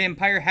Supplier,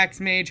 Vampire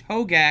Hexmage,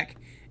 Hogak,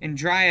 and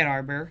Dryad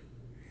Arbor.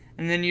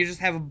 And then you just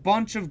have a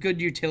bunch of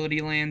good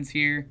utility lands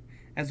here,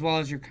 as well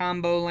as your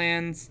combo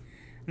lands.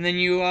 And then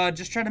you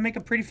just try to make a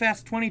pretty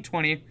fast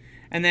 20/20,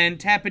 and then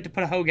tap it to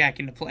put a Hogak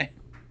into play.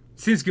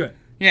 Seems good.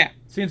 Yeah.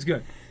 Seems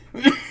good.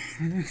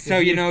 So,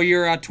 your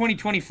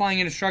 20/20 Flying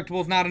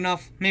Indestructible is not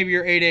enough. Maybe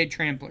your 8/8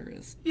 Trampler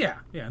is. Yeah.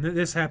 And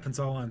this happens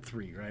all on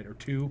 3, right? Or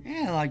 2?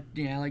 Yeah,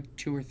 like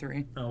 2 or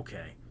 3.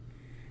 Okay.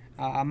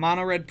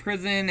 Mono Red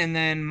Prison, and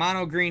then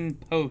Mono Green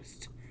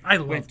Post. I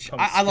love Which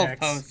Post I love decks.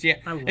 Post, yeah.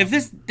 I love If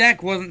this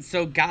deck wasn't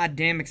so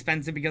goddamn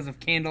expensive because of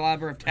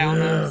Candelabra of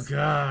Talnos, Oh,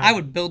 God. I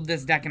would build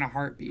this deck in a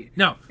heartbeat.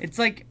 No. It's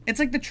like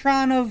the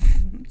Tron of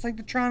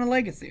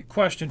Legacy.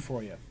 Question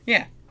for you.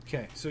 Yeah.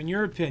 Okay, so in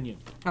your opinion,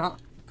 Uh-huh.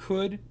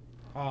 could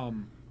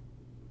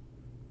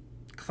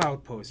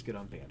Cloud Post get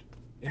unbanned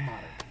in Modern?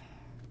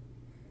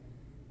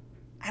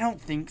 I don't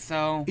think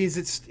so. Is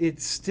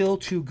it's still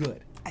too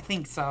good? I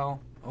think so.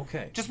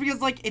 Okay. Just because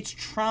it's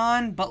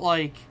Tron, but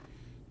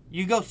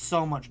you go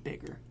so much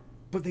bigger.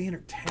 But they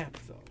enter tap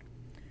though.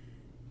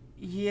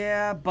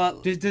 Yeah,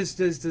 but Does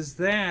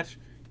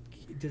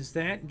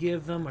that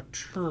give them a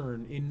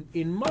turn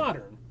in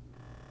Modern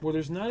where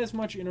there's not as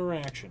much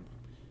interaction,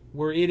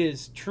 where it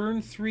is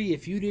turn 3,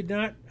 if you did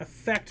not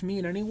affect me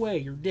in any way,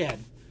 you're dead?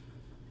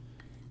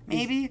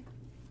 maybe.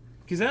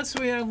 Because that's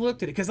the way I've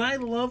looked at it. Because I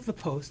love the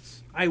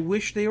posts. I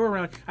wish they were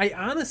around. I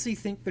honestly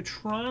think the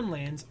Tron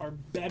lands are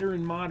better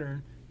in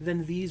Modern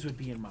than these would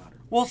be in Modern.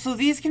 Well, so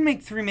these can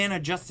make 3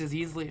 mana just as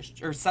easily,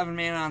 or 7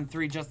 mana on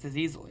 3 just as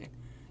easily.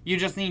 You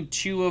just need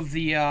 2 of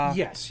the.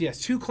 Yes.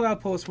 2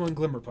 Cloud Posts, 1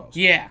 Glimmer Post.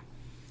 Yeah,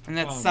 and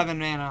that's 7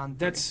 mana on.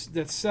 3.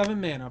 That's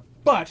 7 mana.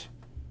 But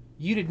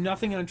you did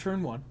nothing on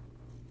turn 1.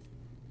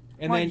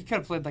 And well, then you could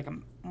have played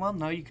Well,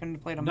 no, you couldn't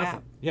have played a nothing.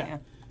 map. Yeah.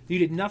 You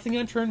did nothing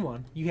on turn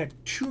 1. You had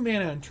 2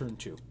 mana on turn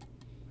 2.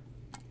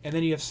 And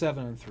then you have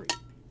 7 on 3.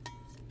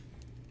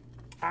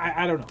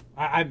 I don't know.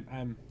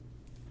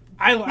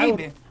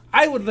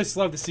 I would just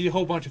love to see a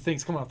whole bunch of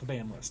things come off the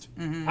ban list.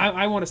 Mm-hmm.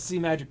 I want to see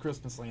Magic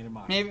Christmas Land in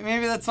Modern.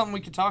 Maybe that's something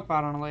we could talk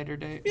about on a later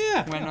date.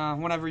 Yeah.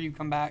 Whenever you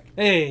come back.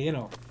 Hey,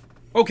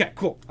 Okay,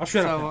 cool. I'll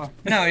shut up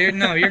now.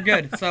 You're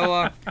good.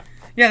 So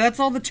yeah, that's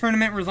all the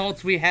tournament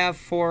results we have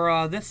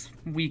for this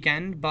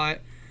weekend.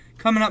 But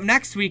coming up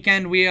next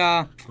weekend, we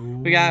got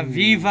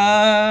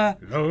Viva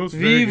Las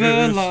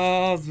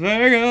Las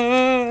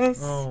Vegas.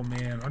 Oh,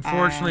 man.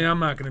 Unfortunately, I'm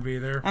not going to be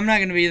there. I'm not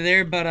gonna be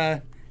there,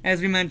 but as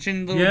we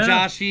mentioned, little Yeah.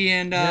 Joshy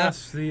and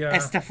Yes, the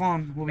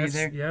Estefan will be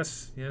there.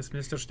 Yes,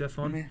 Mr.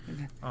 Stefan.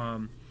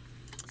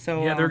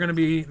 So Yeah, they're gonna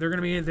be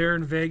there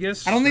in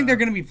Vegas. I don't think they're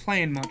gonna be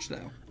playing much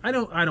though. I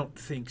don't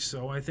think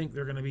so. I think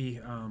they're gonna be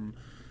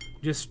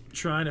just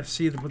trying to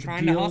see what the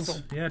Trying to deals.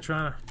 hustle. Yeah,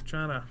 trying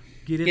to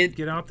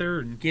get out there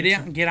and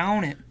Get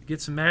on it.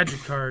 get some Magic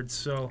cards.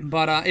 So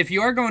But if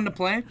you are going to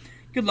play,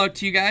 good luck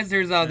to you guys.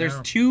 There's Yeah. there's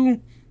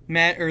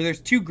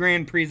two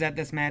Grand Prix at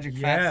this Magic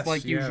Fest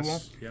like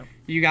usual. Yep.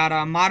 You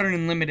got Modern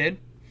and Limited,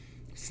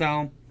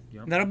 so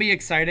Yep. that'll be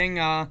exciting.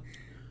 I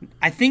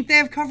think they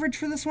have coverage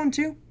for this one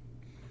too.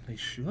 They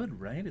should,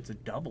 right? It's a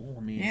double.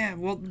 I mean, Yeah,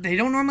 well, they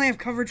don't normally have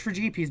coverage for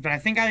GPs, but I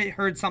think I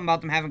heard something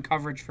about them having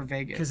coverage for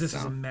Vegas. because this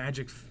is a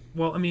Magic.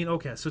 Well, I mean,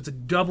 okay, so it's a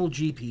double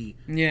GP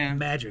yeah.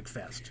 Magic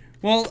Fest.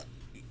 Well,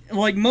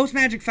 like most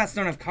Magic Fests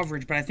don't have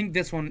coverage, but I think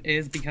this one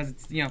is because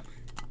it's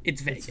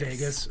it's Vegas. It's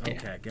Vegas. Yeah.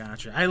 Okay,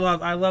 gotcha. I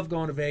love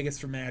going to Vegas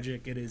for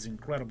Magic. It is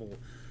incredible.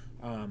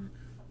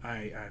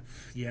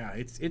 Yeah,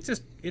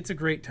 it's a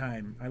great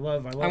time. I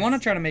love. I want to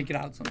try to make it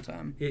out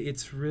sometime.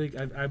 It's really.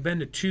 I've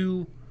been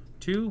to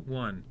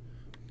one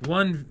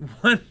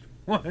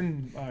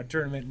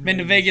tournament. Been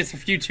to Vegas a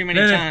few too many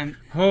times.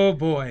 Oh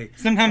boy!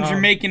 Sometimes you're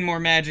making more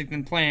Magic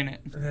than playing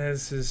it.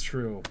 This is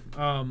true.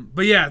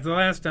 But yeah, the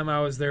last time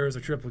I was there was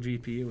a Triple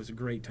GP. It was a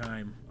great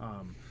time.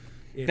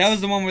 That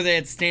was the one where they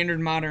had standard,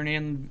 modern,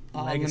 and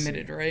Legacy.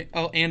 limited, right?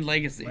 Oh, and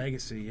legacy.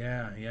 Legacy,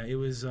 yeah. It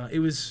was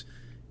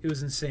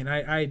insane.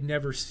 I had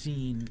never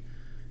seen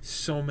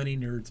so many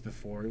nerds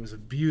before. It was a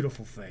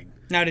beautiful thing.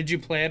 Now, did you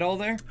play it all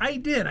there? I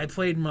did. I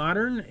played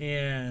modern,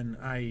 and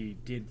I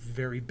did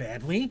very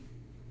badly.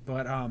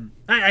 But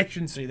I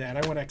shouldn't say that.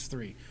 I went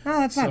X3. Oh,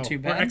 that's not too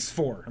bad. Or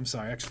X4. I'm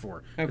sorry,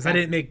 X4. Because Okay. I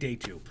didn't make day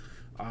 2.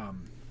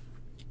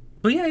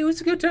 But yeah, it was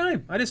a good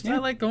time. I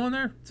like going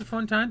there. It's a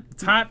fun time.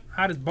 It's hot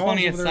as balls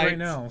Plenty of over there right sights.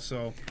 now.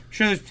 So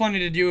Sure, there's plenty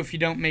to do if you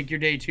don't make your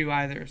day 2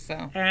 either.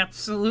 So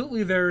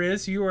absolutely, there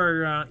is. You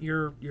are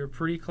you're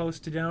pretty close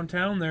to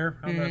downtown there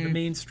on the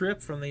main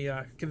strip from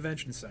the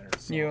convention center.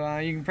 So.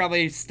 you can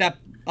probably step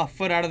a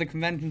foot out of the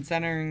convention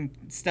center and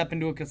step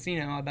into a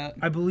casino. I bet.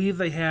 I believe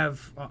they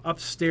have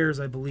upstairs.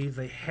 I believe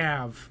they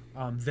have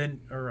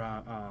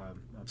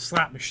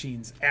slot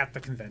machines at the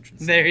convention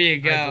center. There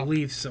you go. I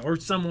believe so, or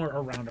somewhere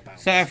around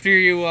about. So after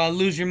you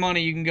lose your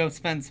money, you can go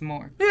spend some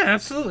more. Yeah,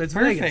 absolutely. It's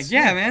Perfect. Vegas.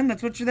 Yeah, man,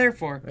 that's what you're there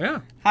for.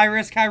 Yeah. High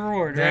risk, high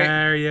reward, right?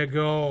 There you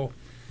go.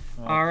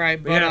 All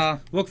right, but Yeah,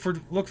 look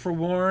for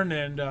Warren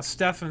and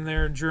Stefan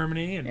there in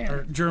Germany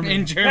or Germany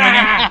in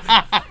Germany.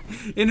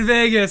 in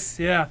Vegas.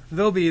 Yeah,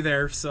 they'll be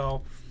there.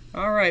 So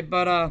All right,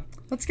 but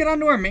let's get on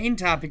to our main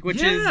topic,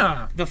 which is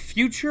Yeah. the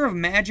future of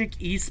Magic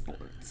esports.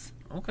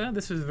 okay,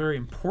 this is a very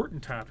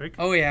important topic.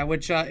 Oh yeah,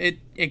 which it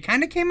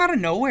kind of came out of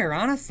nowhere,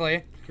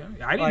 honestly. Okay.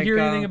 I didn't Like, hear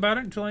anything about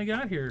it until I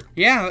got here.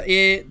 Yeah,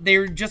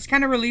 they just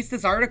kind of released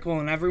this article,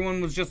 and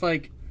everyone was just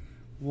like,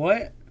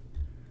 "What?"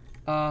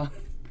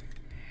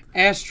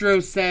 Astro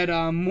said,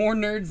 "More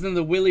nerds than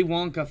the Willy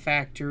Wonka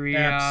factory."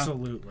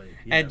 Absolutely.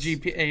 At Yes.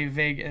 GPA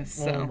Vegas.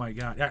 So. Oh my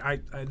God!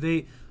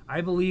 I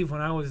believe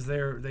when I was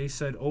there, they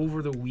said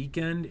over the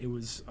weekend it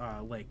was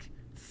like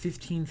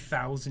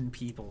 15,000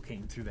 people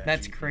came through that.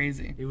 That's GP.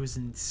 crazy. It was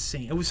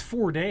insane. It was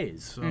 4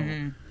 days. So,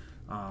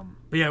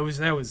 but yeah,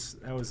 that was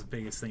the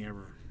biggest thing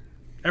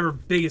ever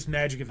biggest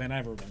Magic event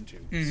I've ever been to.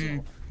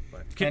 So,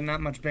 but And not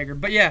much bigger.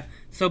 But yeah,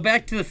 so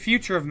back to the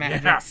future of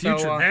Magic. yeah, So,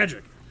 future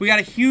Magic. we got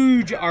a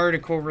huge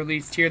article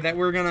released here that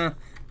we're gonna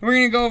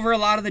go over a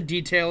lot of the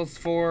details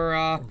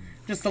for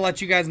just to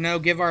let you guys know,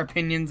 give our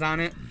opinions on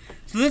it.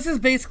 So this is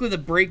basically the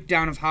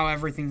breakdown of how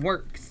everything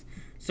works.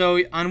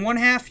 So on one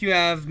half you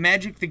have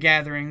Magic the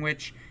Gathering,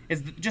 which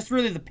is just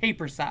really the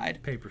paper side.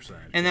 Paper side.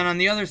 And then on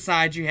the other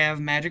side you have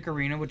Magic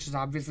Arena, which is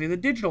obviously the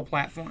digital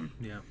platform.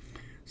 Yeah.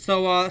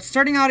 So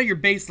starting out at your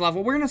base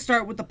level, we're going to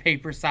start with the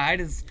paper side.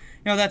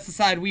 That's the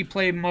side we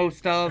play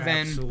most of.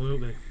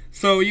 Absolutely.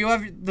 So you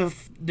have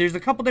there's a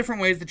couple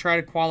different ways to try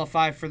to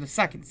qualify for the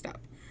second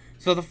step.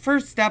 So the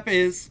first step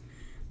is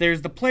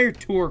there's the player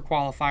tour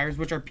qualifiers,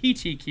 which are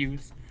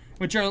PTQs,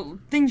 which are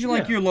things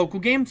like your local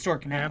game store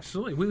can have.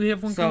 Absolutely. We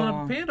have one So, coming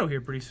up in Pando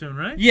here pretty soon,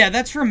 right? Yeah,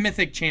 that's for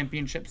Mythic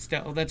Championship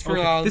still. That's for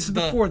Okay. This is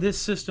before this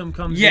system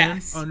comes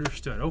Yes. in.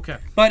 Understood. Okay.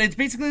 But it's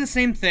basically the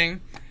same thing,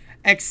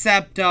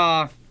 except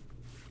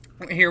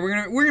here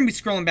we're gonna be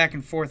scrolling back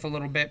and forth a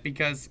little bit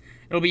because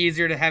it'll be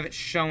easier to have it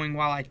showing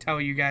while I tell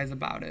you guys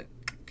about it.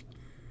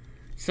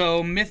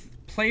 So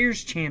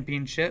Players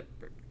Championship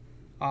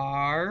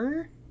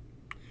are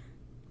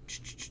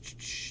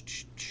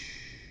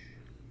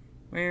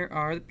where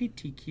are the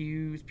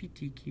PTQs?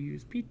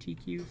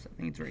 I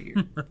think it's right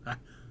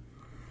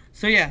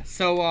here.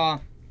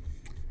 So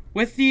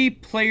with the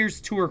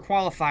Players Tour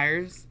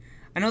qualifiers,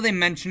 I know they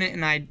mention it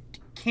and I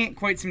can't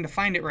quite seem to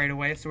find it right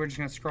away, so we're just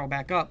going to scroll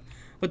back up.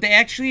 But they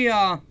actually,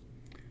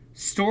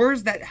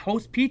 stores that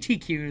host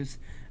PTQs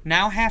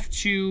now have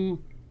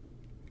to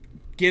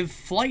give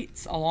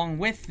flights along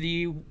with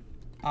the,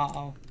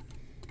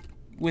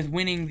 with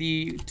winning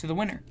to the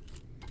winner.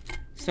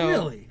 So,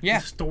 Really? Yeah.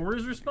 The store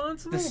is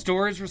responsible? The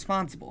store is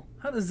responsible.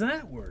 How does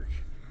that work?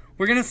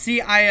 We're going to see,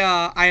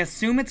 I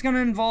assume it's going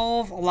to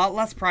involve a lot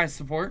less prize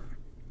support.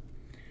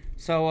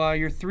 So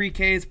your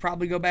 3Ks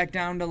probably go back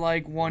down to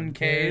like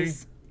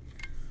 1Ks.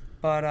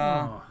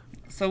 But,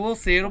 so we'll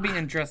see. It'll be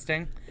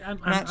interesting. I'm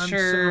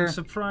sure. I'm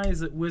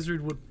surprised that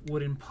Wizard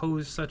would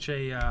impose such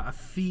a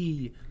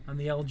fee on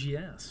the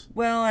LGS.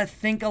 Well, I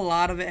think a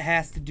lot of it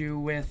has to do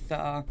with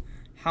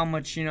how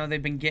much,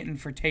 they've been getting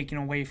for taking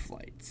away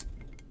flights.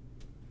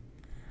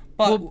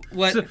 But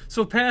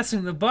so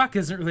passing the buck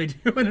isn't really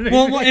doing anything.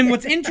 Well, and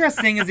what's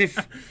interesting is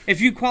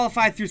if you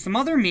qualify through some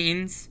other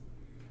means,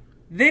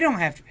 they don't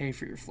have to pay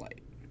for your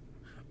flight.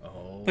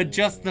 Oh. But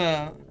just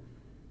the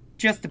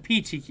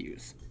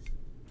PTQs.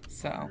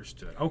 So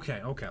Understood.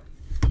 Okay.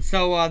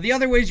 So the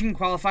other ways you can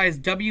qualify is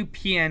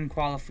WPN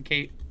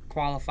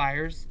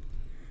qualifiers.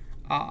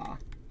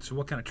 So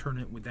what kind of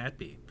tournament would that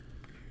be?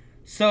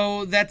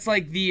 So that's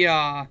like the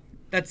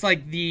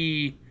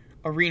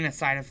arena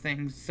side of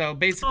things. So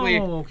basically,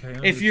 okay.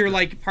 if you're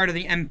like part of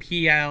the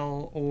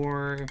MPL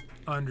or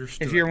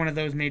Understood. if you're one of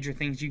those major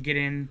things, you get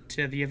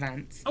into the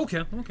events.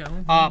 Okay.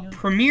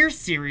 Premier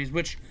Series,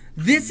 which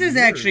this is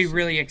actually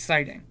really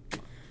exciting.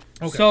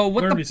 Okay. So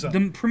what Learn me the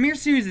something. Premier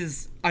Series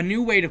is a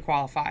new way to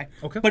qualify.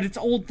 Okay. But it's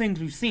old things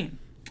we've seen.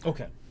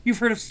 Okay. You've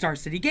heard of Star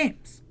City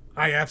Games.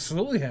 I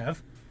absolutely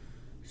have.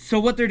 So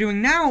what they're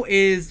doing now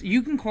is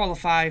you can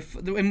qualify,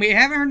 and we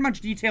haven't heard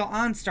much detail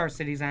on Star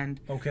City's end.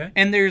 Okay.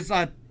 And there's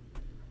a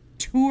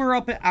tour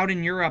out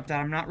in Europe that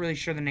I'm not really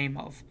sure the name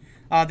of.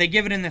 They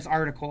give it in this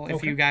article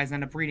if you guys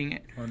end up reading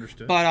it.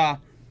 Understood. But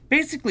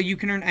basically, you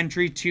can earn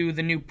entry to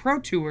the new Pro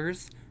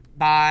Tours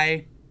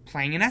by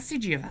playing in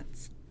SCG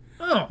events.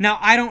 Oh. Now,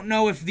 I don't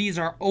know if these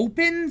are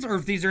opens or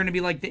if these are going to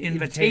be like the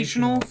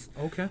invitationals.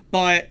 Okay.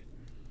 But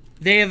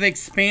they have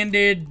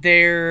expanded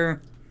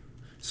their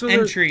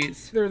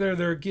entries.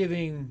 They're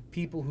giving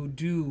people who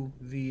do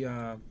the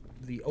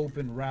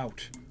open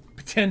route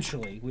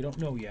potentially, we don't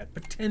know yet,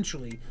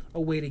 potentially a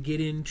way to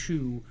get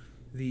into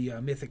the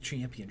Mythic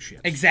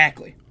Championships.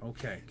 Exactly.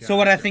 Okay. So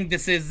what I think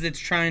this is, it's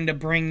trying to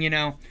bring,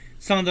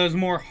 some of those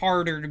more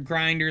harder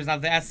grinders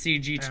of the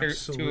SCG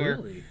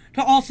tour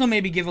to also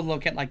maybe give a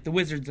look at like the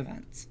Wizards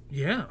events.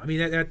 Yeah, I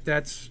mean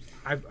that's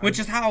which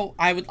is how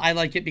I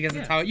like it because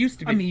it's how it used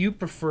to be. I mean, you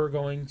prefer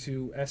going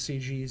to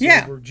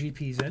SCGs over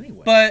GPs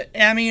anyway. But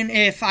I mean,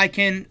 if I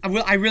can,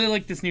 I really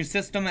like this new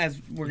system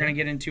as we're gonna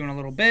get into in a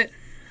little bit.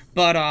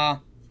 But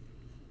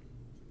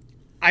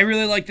I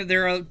really like that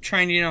they're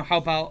trying to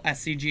help out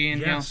SCG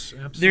and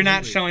absolutely. They're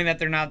not showing that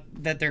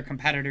they're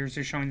competitors.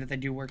 They're showing that they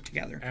do work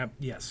together.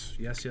 Yes.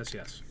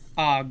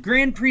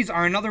 Grand Prix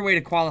are another way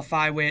to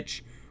qualify.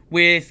 Which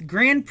with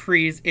Grand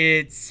Prix,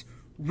 it's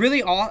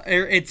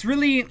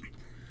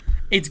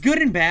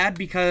good and bad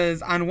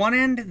because on one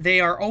end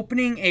they are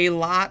opening a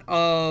lot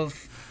of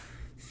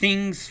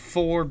things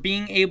for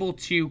being able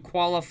to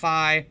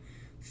qualify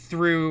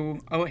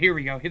through. Oh, here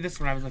we go. This is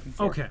what I was looking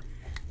for. Okay.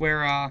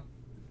 Where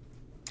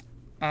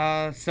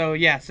so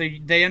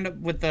they end up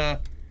with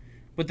the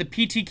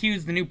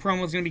PTQs. The new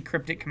promo is going to be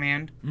Cryptic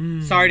Command.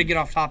 Sorry to get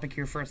off topic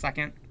here for a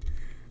second,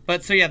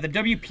 but so yeah, the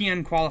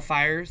WPN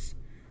qualifiers,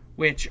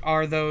 which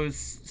are those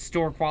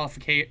store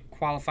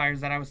qualifiers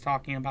that I was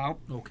talking about.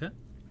 Okay.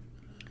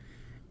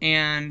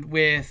 And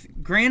with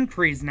Grand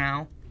Prix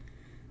now,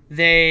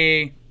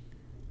 they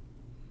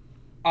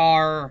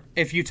are,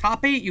 if you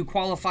top 8, you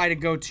qualify to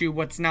go to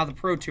what's now the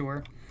Pro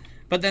Tour.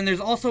 But then there's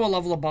also a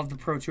level above the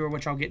Pro Tour,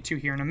 which I'll get to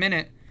here in a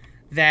minute,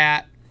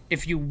 that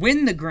if you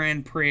win the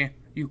Grand Prix,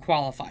 you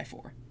qualify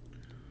for.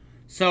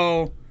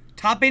 So,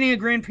 top 8ing a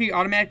Grand Prix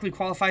automatically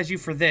qualifies you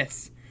for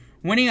this.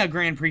 Winning a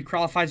Grand Prix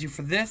qualifies you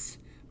for this,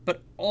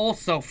 but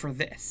also for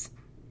this.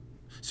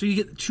 So you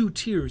get 2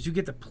 tiers. You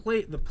get the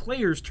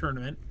Players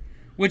Tournament,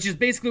 which is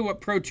basically what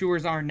Pro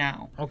Tours are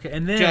now. Okay,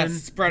 and then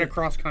just spread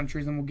across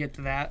countries, and we'll get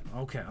to that.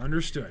 Okay,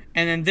 understood.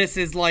 And then this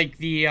is like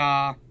the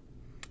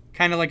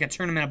kind of like a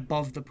tournament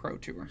above the Pro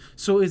Tour.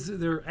 So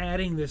they're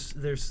adding this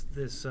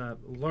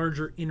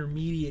larger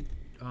intermediate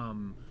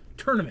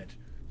tournament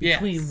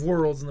between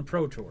Worlds and the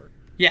Pro Tour.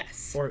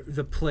 Yes. Or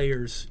the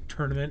Players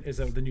Tournament, is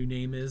that what the new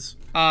name is?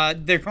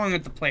 They're calling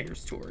it the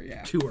Players Tour,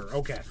 yeah. Tour,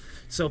 okay.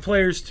 So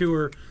Players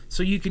Tour,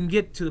 so you can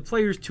get to the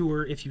Players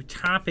Tour if you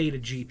top 8 a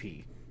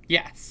GP.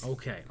 Yes.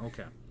 Okay.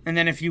 And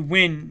then if you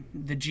win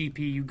the GP,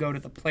 you go to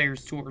the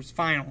Players Tours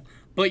final.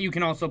 But you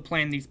can also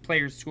play in these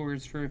Players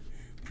Tours for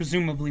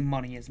presumably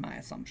money, is my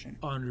assumption.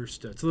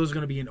 Understood. So those are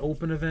going to be an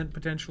open event,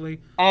 potentially?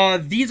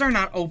 These are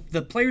not open.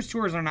 The Players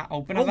Tours are not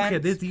open events.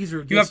 Okay, these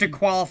are... You have to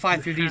qualify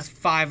through these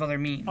 5 other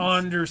means.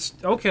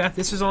 Okay,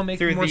 this is all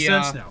making more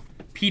sense now.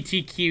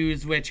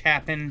 PTQs, which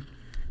happen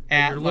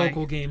at your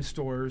local game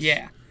stores.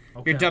 Yeah.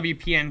 Okay. Your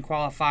WPN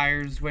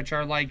qualifiers, which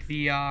are like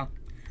the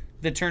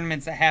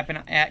tournaments that happen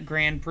at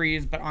Grand Prix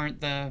but aren't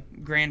the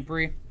Grand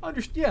Prix.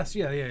 Yes,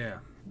 yeah.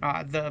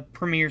 The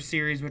Premier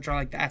Series, which are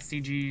like the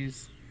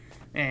SCGs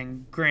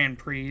and Grand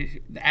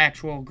Prix, the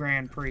actual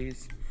Grand Prix.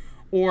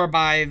 Or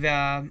by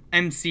the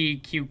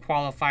MCQ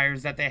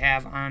qualifiers that they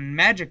have on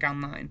Magic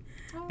Online.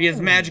 Because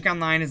Magic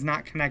Online is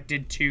not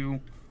connected to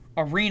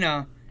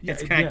Arena,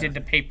 it's connected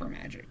to Paper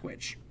Magic,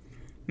 which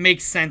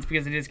makes sense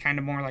because it is kind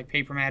of more like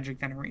Paper Magic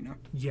than Arena.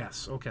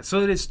 Yes, okay.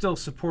 So it is still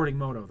supporting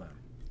Moto then?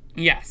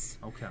 Yes.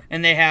 Okay.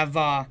 And they have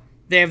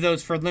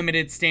those for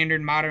Limited,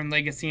 Standard, Modern,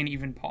 Legacy, and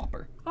even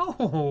Pauper.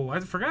 Oh, I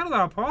forgot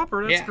about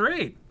Pauper. That's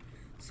great.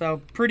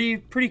 So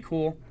pretty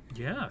cool.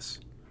 Yes.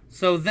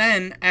 So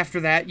then after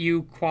that,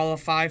 you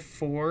qualify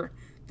for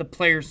the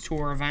Players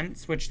Tour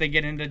events, which they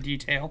get into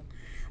detail,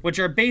 which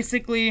are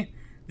basically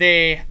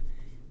they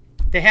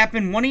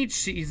happen one each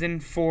season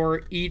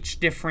for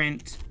each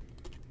different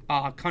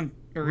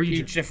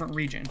each different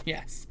region.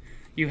 Yes.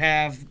 You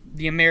have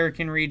the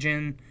American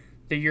region,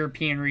 the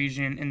European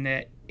region, and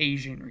the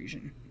Asian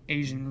region.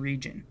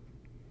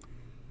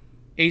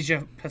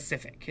 Asia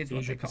Pacific is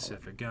what they call it. Asia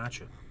Pacific,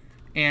 gotcha.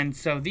 And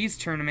so these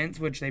tournaments,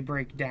 which they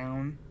break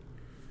down,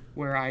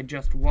 where I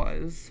just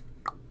was.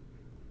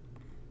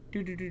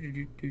 Here we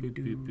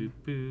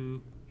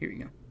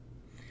go.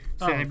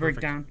 So they break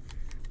down.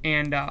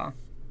 And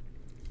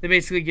they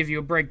basically give you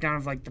a breakdown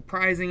of like the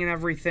prizing and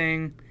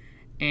everything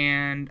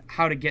and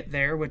how to get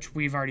there, which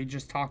we've already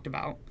just talked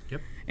about.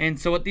 Yep. And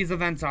so what these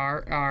events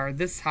are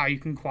this is how you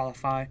can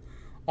qualify.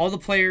 All the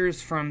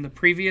players from the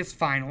previous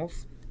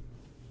finals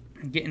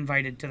get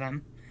invited to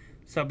them.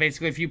 So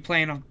basically, if you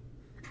play in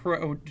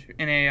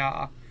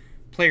a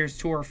Players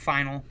Tour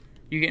final,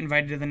 you get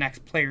invited to the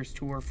next Players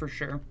Tour for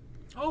sure.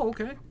 Oh,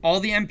 okay. All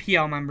the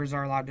MPL members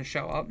are allowed to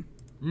show up.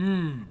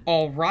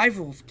 All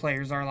Rivals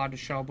players are allowed to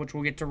show up, which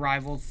we'll get to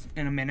Rivals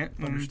in a minute.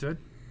 Understood.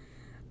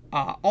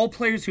 All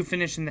players who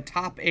finish in the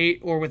top 8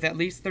 or with at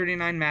least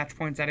 39 match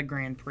points at a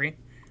Grand Prix,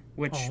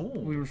 which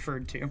we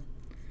referred to.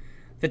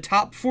 The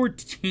top 4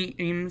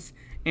 teams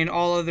and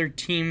all other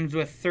teams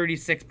with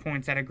 36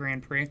 points at a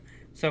Grand Prix.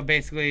 So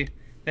basically,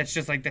 that's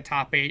just like the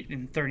top 8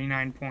 and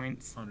 39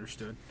 points.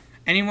 Understood.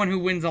 Anyone who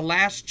wins a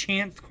last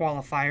chance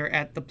qualifier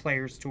at the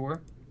Players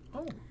Tour.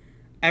 Oh.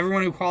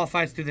 Everyone who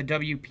qualifies through the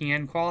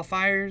WPN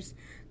qualifiers,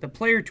 the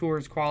Player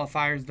Tours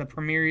qualifiers, the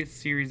Premier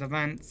Series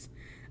events,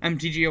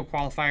 MTGO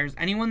qualifiers,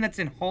 anyone that's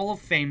in Hall of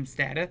Fame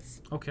status.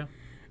 Okay.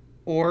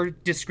 Or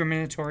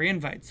discriminatory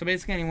invites. So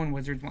basically anyone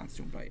Wizards wants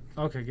to invite.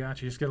 Okay,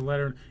 gotcha. You just get a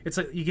letter. It's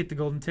like you get the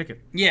golden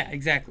ticket. Yeah,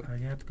 exactly. I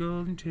got the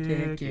golden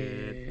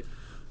ticket.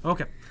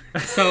 Okay.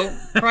 So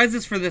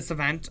prizes for this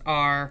event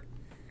are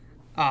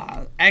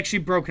actually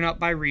broken up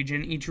by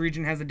region. Each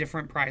region has a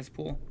different prize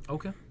pool.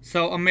 Okay.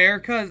 So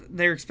America,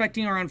 they're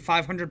expecting around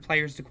 500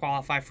 players to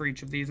qualify for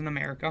each of these in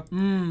America.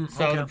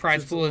 So the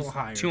prize pool is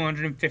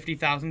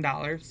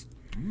 $250,000.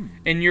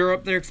 In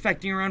Europe, they're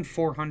expecting around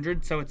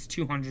 400, so it's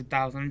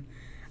 200,000.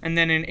 And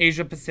then in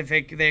Asia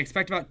Pacific, they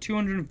expect about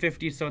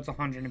 250, so it's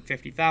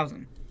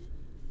 150,000.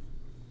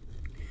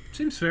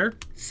 Seems fair.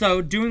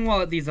 So doing well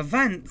at these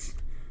events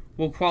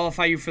will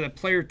qualify you for the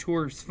Player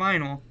Tours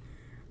final,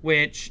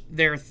 which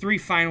there are 3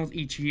 finals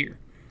each year.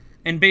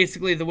 And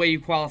basically the way you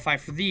qualify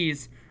for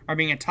these are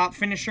being a top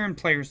finisher in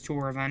Players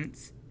Tour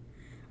events,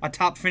 a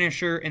top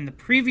finisher in the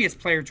previous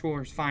Player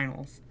Tours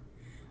finals,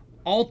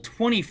 all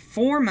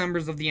 24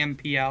 members of the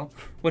MPL,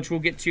 which we'll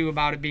get to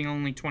about it being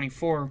only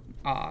 24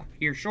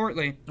 here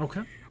shortly,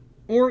 Okay.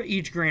 or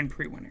each Grand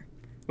Prix winner,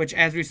 which,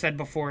 as we said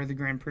before, the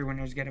Grand Prix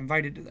winners get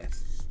invited to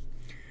this.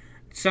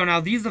 So now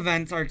these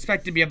events are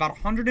expected to be about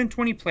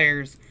 120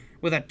 players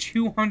with a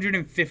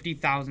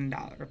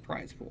 $250,000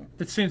 prize pool.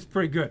 That seems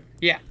pretty good.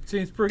 Yeah.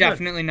 Seems pretty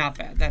Definitely not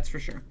bad, that's for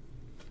sure.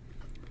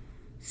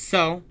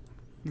 So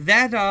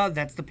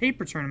that's the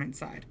paper tournament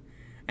side.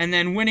 And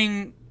then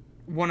winning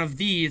one of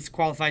these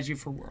qualifies you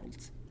for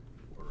Worlds.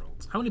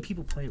 Worlds. How many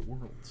people play at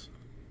Worlds?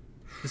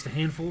 Just a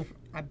handful?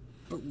 I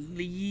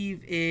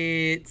believe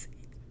it's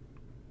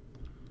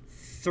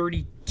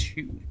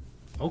 32.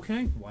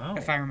 Okay, wow.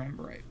 If I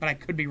remember right, but I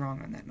could be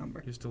wrong on that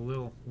number. Just a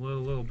little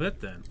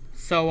bit then.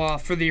 So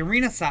for the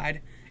arena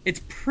side,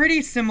 it's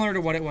pretty similar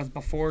to what it was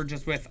before,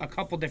 just with a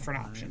couple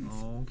different options.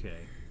 Okay.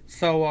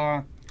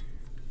 So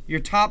your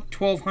top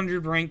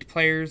 1,200 ranked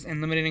players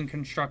in Limited and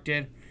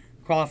Constructed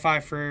qualify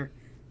for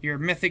your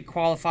Mythic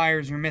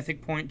qualifiers, your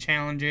Mythic point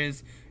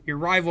challenges, your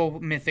rival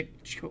Mythic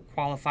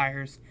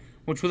qualifiers,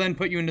 which will then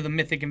put you into the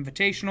Mythic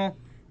Invitational,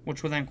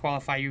 which will then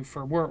qualify you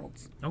for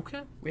Worlds.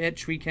 Okay.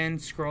 Which we can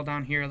scroll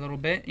down here a little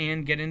bit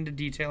and get into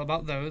detail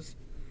about those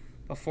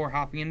before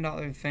hopping into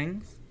other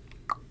things.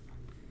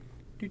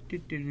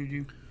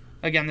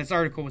 Again, this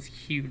article was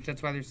huge.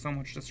 That's why there's so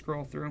much to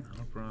scroll through.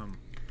 No problem.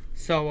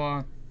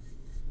 So,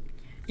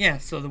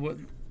 so the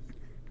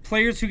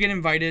players who get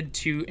invited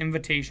to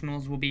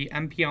invitationals will be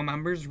MPL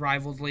members,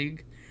 Rivals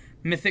League,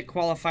 Mythic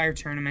qualifier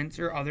tournaments,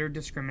 or other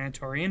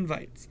discriminatory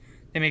invites.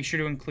 They make sure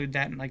to include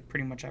that in like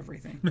pretty much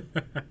everything.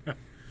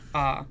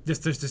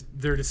 There's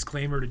their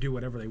disclaimer to do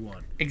whatever they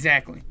want.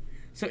 Exactly.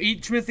 So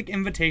each Mythic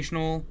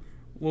Invitational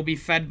will be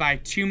fed by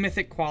 2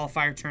 Mythic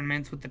qualifier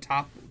tournaments with the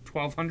top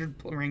 1,200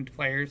 ranked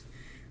players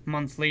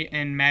monthly,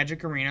 and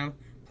Magic Arena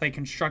play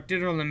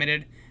Constructed or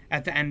Limited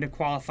at the end to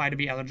qualify to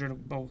be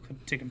eligible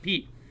to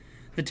compete.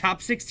 The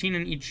top 16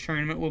 in each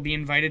tournament will be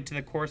invited to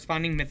the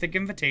corresponding Mythic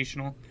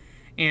Invitational,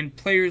 and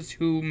players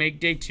who make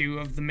Day 2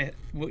 of the Myth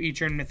will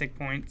each earn Mythic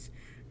points,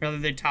 whether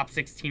they're top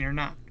 16 or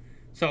not.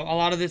 So a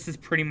lot of this is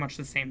pretty much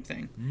the same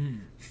thing.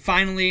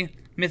 Finally,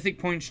 Mythic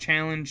Points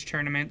Challenge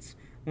tournaments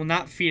will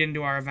not feed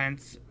into our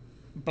events,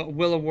 but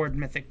will award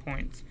Mythic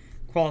points,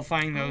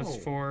 qualifying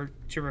those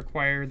to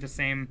require the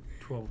same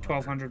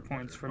 1,200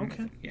 points for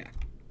Mythic. Yeah.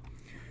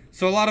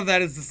 So a lot of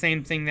that is the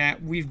same thing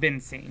that we've been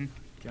seeing.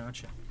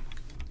 Gotcha.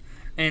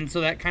 And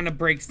so that kind of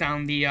breaks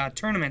down the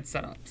tournament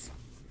setups.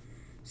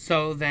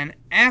 So then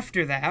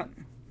after that,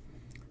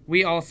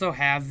 we also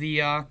have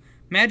the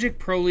Magic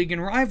Pro League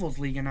and Rivals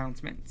League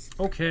announcements.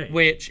 Okay.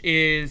 Which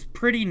is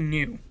pretty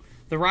new.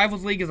 The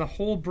Rivals League is a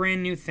whole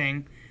brand new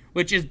thing,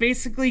 which is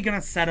basically going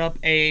to set up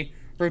a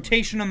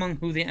rotation among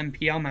who the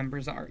MPL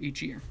members are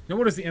each year. Now,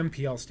 what does the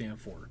MPL stand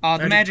for?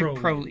 The Magic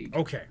Pro League.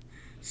 Okay.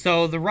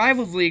 So the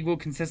Rivals League will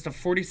consist of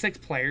 46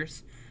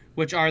 players,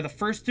 which are the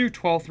 1st through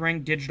 12th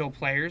ranked digital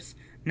players,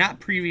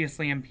 not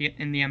previously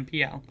in the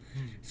MPL.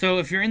 So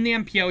if you're in the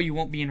MPL, you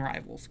won't be in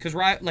Rivals. Because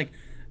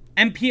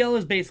MPL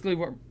is basically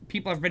what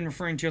people have been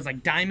referring to as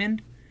like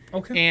Diamond,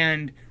 Okay.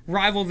 and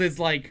Rivals is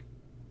like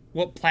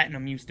what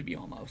Platinum used to be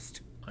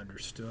almost.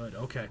 Understood.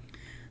 Okay.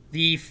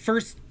 The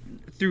 1st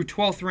through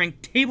 12th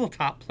ranked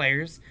tabletop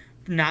players,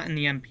 not in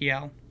the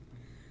MPL.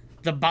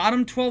 The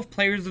bottom 12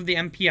 players of the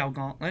MPL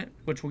gauntlet,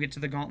 which we'll get to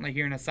the gauntlet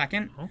here in a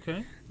second.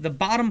 Okay. The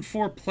bottom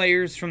 4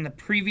 players from the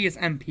previous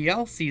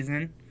MPL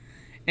season,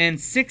 and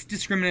 6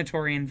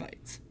 discriminatory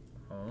invites.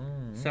 Oh.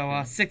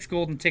 So 6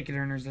 golden ticket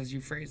earners, as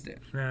you phrased it.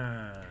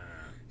 Ah.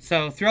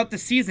 So throughout the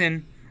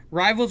season,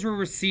 Rivals will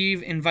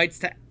receive invites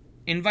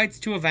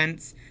to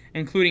events,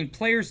 including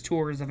Players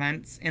Tours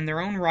events and their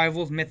own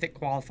Rivals Mythic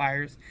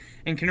qualifiers,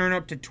 and can earn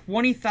up to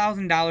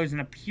 $20,000 in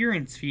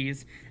appearance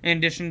fees in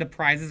addition to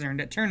prizes earned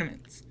at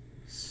tournaments.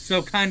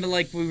 So kind of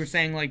like we were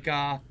saying, like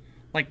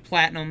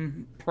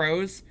Platinum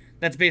Pros.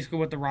 That's basically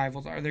what the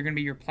Rivals are. They're going to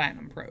be your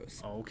Platinum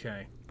Pros.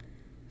 Okay.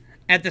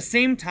 At the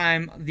same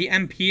time, the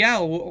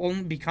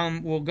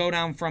MPL will go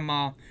down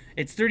from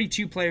it's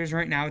 32 players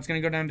right now. It's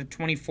going to go down to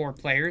 24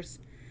 players,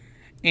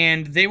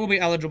 and they will be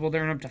eligible to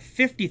earn up to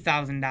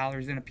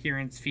 $50,000 in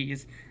appearance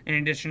fees in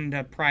addition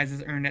to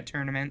prizes earned at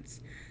tournaments.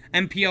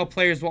 MPL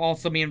players will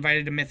also be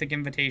invited to Mythic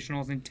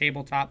Invitationals and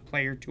Tabletop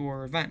Player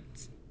Tour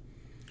events.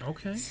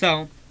 Okay.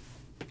 So,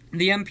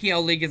 the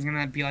MPL League is going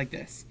to be like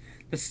this.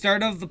 The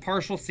start of the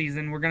partial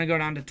season, we're going to go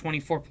down to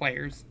 24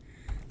 players.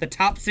 The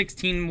top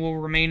 16 will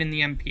remain in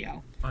the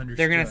MPL. Understood.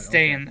 They're going to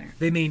stay Okay. in there.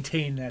 They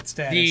maintain that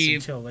status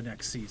until the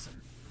next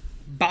season.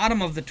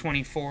 Bottom of the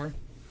 24,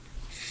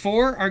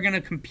 4 are going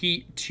to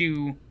compete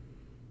to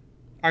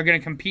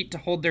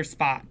hold their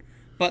spot.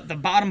 But the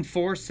bottom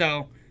 4,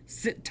 so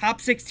top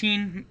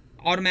 16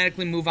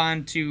 automatically move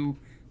on to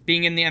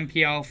being in the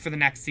MPL for the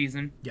next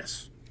season.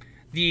 Yes.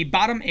 The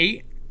bottom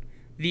 8,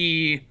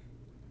 the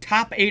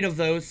top 8 of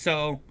those,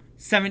 so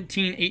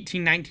 17,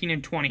 18, 19,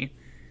 and 20,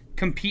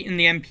 compete in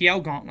the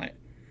MPL gauntlet.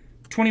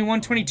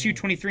 21, 22,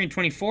 23, and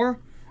 24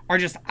 are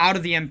just out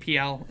of the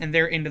MPL, and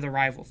they're into the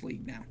Rivals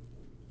League now.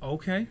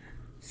 Okay.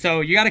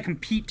 So you got to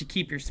compete to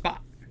keep your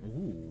spot.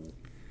 Ooh.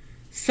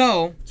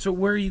 So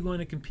where are you going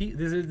to compete?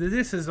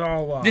 This is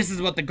all... this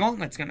is what the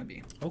gauntlet's going to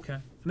be. Okay.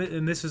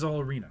 And this is all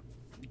arena.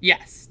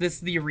 Yes, this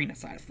is the arena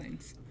side of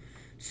things.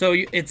 So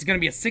it's going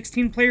to be a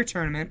 16-player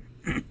tournament,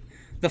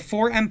 the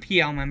 4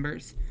 MPL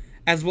members,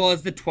 as well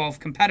as the 12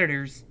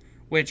 competitors,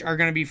 which are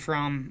going to be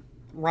from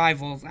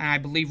Rivals, and I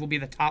believe will be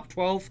the top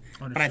 12.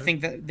 Understood. But I think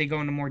that they go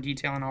into more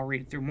detail, and I'll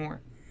read it through more.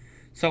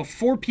 So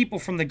 4 people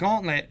from the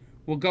gauntlet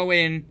will go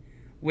into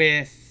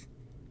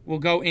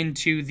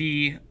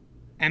the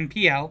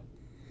MPL,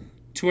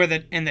 to where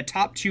the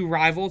top 2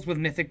 rivals with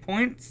mythic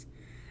points,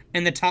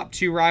 and the top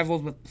 2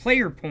 rivals with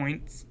player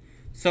points.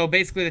 So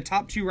basically, the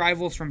top 2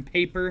 rivals from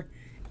paper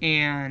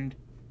and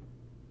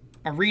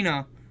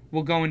arena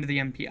will go into the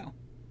MPL.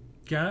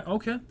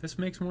 Okay, this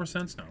makes more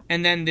sense now.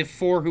 And then the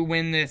 4 who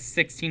win this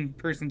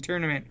 16-person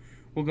tournament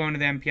will go into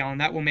the MPL,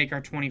 and that will make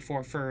our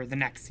 24 for the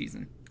next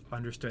season.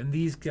 Understood. And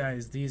these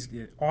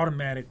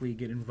automatically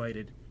get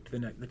invited to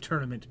the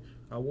tournament.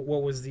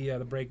 What was the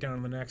breakdown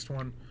on the next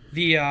one?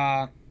 They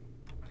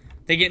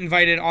get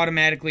invited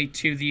automatically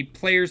to the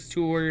Players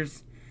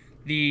Tours,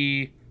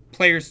 the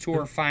Players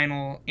Tour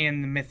Final,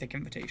 and the Mythic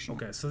Invitational.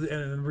 Okay, so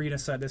the arena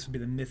side, this would be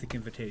the Mythic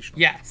Invitational.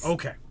 Yes.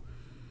 Okay.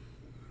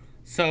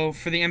 So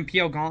for the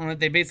MPL Gauntlet,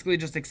 they basically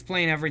just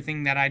explain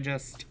everything that I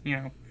just,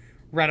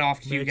 read off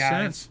to you guys.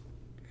 Makes sense.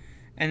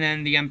 And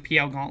then the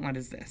MPL Gauntlet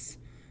is this.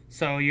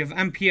 So you have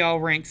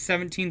MPL ranked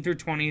 17 through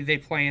 20. They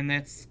play in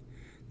this.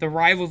 The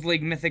Rivals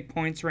League Mythic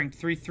points ranked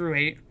 3 through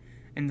 8.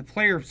 And the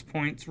Players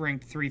points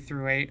ranked 3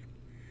 through 8.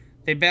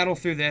 They battle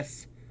through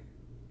this.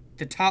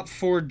 The top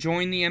 4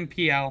 join the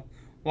MPL,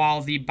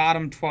 while the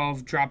bottom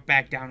 12 drop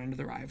back down into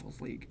the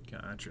Rivals League.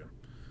 Gotcha.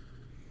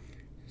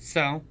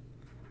 So,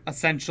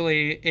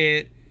 essentially,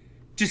 it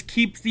just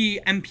keeps the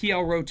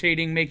MPL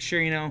rotating, make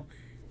sure,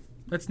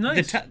 That's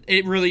nice.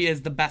 it really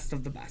is the best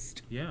of the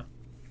best. Yeah.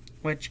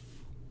 Which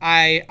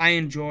I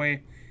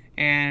enjoy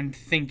and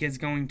think is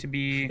going to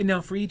be... And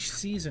now, for each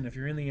season, if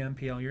you're in the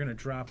MPL, you're going to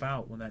drop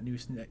out when that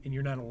and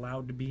you're not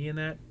allowed to be in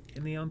the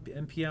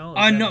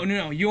MPL?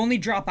 No. You only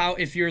drop out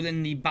if you're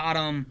in the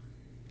bottom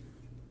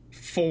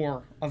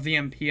 4 of the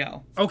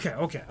MPL.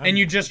 Okay. And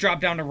you just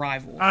drop down to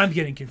Rivals. I'm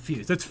getting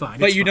confused. That's fine.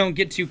 But you don't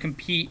get to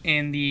compete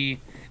in the...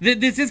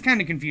 This is kind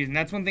of confusing.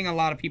 That's one thing a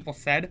lot of people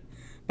said.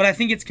 But I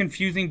think it's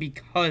confusing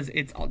because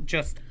it's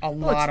just a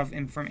lot of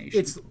information.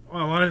 It's a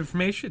lot of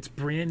information. It's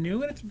brand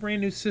new, and it's a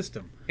brand new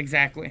system.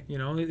 Exactly.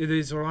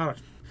 There's a lot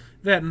of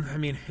that. I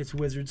mean, it's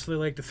Wizards, so they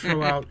like to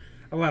throw out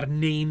a lot of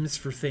names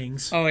for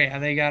things. Oh yeah,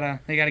 they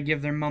gotta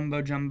give their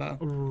mumbo jumbo.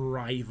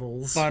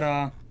 Rivals.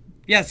 But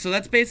yeah. So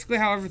that's basically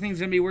how everything's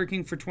gonna be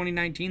working for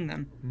 2019.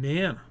 Then.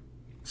 Man,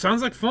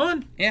 sounds like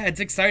fun. Yeah, it's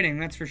exciting.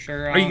 That's for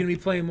sure. Are you gonna be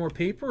playing more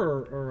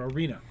paper or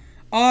arena?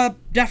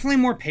 Definitely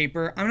more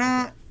paper. I'm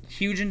not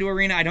huge into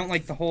arena. I don't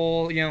like the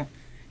whole,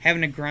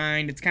 having to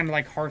grind. It's kind of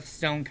like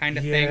Hearthstone kind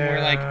of thing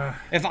where like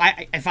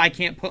if I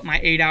can't put my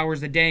 8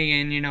 hours a day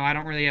in, I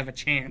don't really have a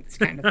chance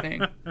kind of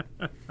thing.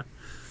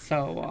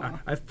 So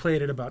I've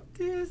played it about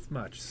this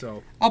much,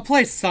 so I'll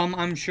play some,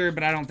 I'm sure,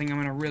 but I don't think I'm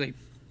gonna really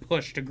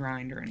push to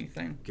grind or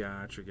anything.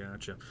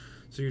 gotcha.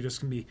 So you're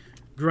just gonna be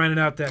grinding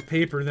out that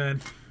paper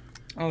then,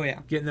 Oh yeah,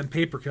 getting them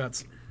paper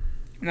cuts.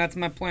 and that's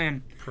my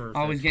plan. Perfect.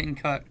 Always getting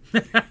cut.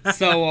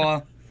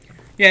 So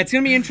yeah, it's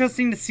gonna be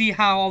interesting to see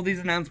how all these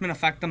announcements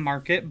affect the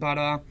market.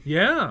 But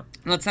Yeah.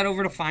 let's head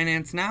over to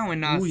finance now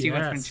and Ooh, see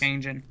what's been yes.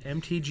 changing.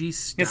 MTG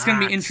stocks. It's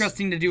gonna be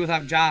interesting to do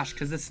without Josh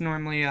because this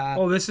normally.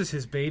 Oh, this is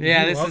his baby.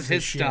 yeah, He this loves is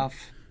his shit. stuff.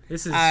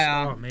 This is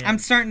Oh man. I'm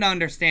starting to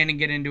understand and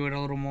get into it a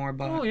little more,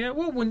 but Oh yeah,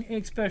 well,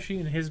 especially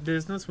in his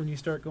business, when you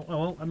start going,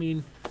 well, I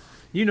mean,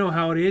 you know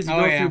how it is. You Oh,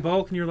 go yeah. through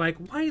bulk, and you're like,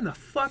 why in the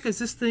fuck is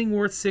this thing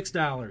worth $6?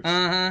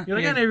 You're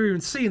like, yeah. I never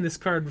even seen this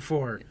card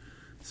before.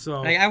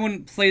 So, Like, I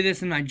wouldn't play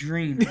this in my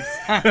dreams.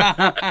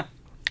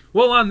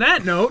 well, on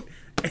that note,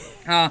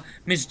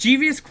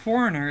 Mischievous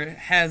Coroner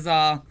has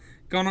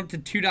gone up to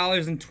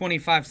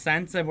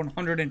 $2.25, a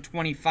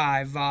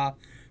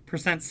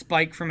 125%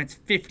 spike from its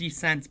 50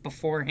 cents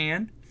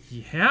beforehand.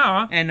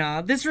 yeah,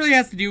 And this really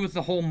has to do with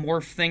the whole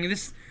morph thing.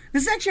 This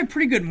is actually a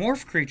pretty good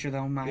morph creature,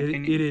 though, in my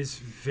opinion. it is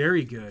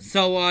very good.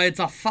 So it's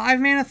a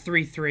 5-mana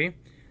 3/3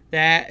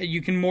 that you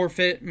can morph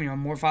it. You know,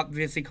 morph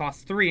obviously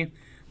costs 3,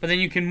 but then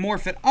you can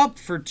morph it up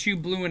for 2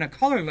 blue and a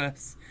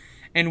colorless.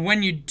 And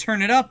when you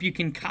turn it up, you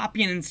can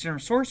copy an instant or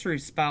sorcery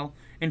spell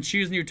and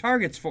choose new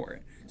targets for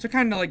it. So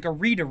kind of like a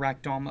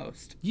redirect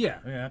almost. Yeah,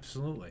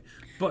 absolutely.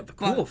 But the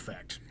cool But-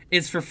 effect,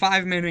 Is for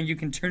 5 mana, you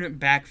can turn it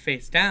back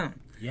face down.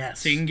 yes.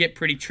 So you can get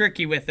pretty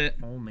tricky with it.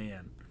 Oh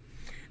man,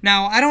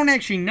 Now, I don't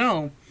actually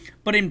know,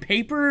 but in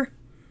paper,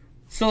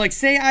 so like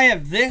say I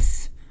have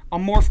this, a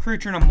morph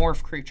creature and a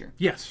morph creature.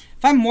 yes.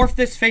 If I morph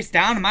this face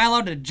down, am I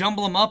allowed to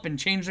jumble them up and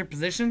change their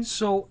positions?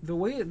 So the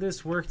way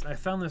this worked, I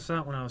found this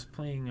out when I was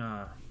playing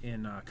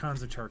in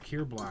Khans of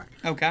Tarkir block.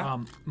 Okay.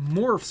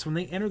 Morphs, when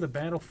they enter the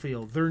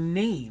battlefield, their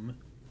name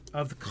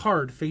of the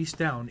card face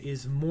down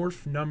is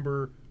morph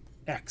number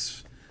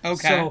X.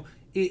 Okay. So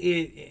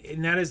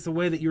and that is the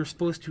way that you're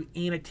supposed to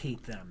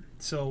annotate them.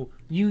 So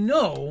you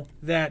know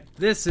that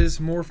this is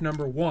morph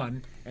number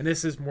 1 and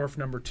this is morph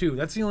number 2.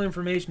 That's the only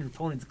information your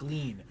opponents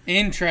glean.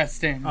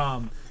 Interesting.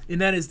 And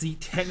that is the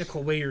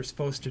technical way you're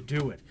supposed to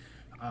do it.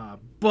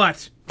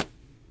 But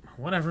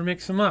whatever,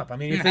 mix them up. I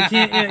mean, if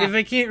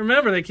they can't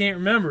remember, they can't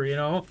remember. You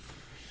know.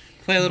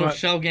 Play a little but-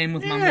 shell game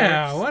with my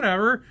Yeah, morphs.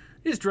 whatever.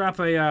 Just drop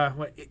a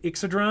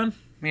Ixodron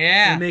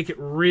Yeah. and make it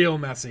real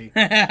messy.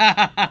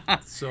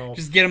 So,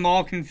 Just get them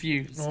all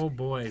confused. oh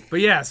boy.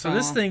 But yeah, so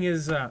this Oh. thing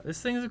is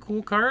a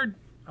cool card.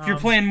 If you're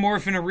playing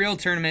morph in a real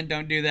tournament,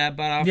 don't do that.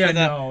 But Yeah,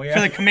 for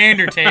yeah. the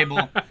commander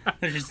table,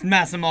 just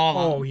mess them all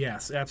up. Oh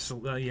yes,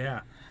 absolutely.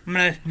 Yeah. I'm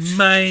gonna.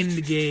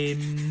 Mind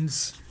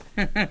games.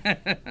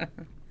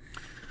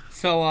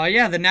 So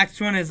yeah, the next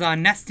one is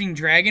Nesting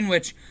Dragon,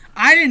 which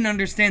I didn't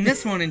understand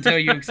this one until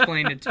you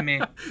explained it to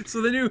me.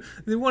 So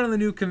one of the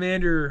new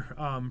commander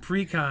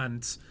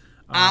precons.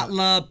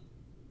 Atla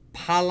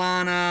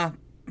Palana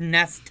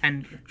Nest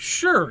Tender.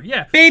 Sure.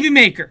 Yeah. Baby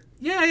Maker.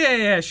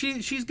 Yeah.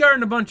 She's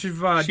guarding a bunch of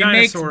She makes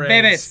dinosaur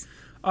babies.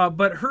 eggs.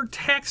 But her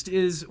text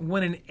is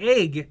when an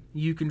egg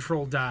you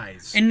control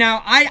dies. And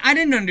now I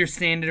didn't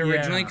understand it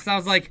originally Yeah. because I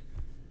was like,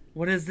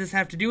 what does this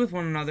have to do with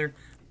one another?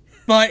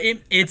 But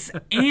it's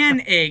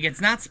an egg.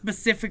 It's not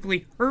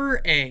specifically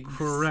her egg.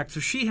 Correct. So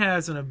she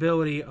has an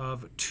ability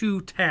of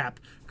 2 tap,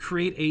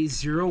 create a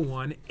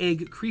 0/1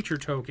 egg creature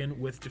token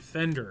with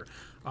Defender.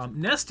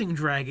 Nesting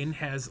Dragon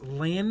has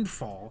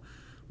landfall.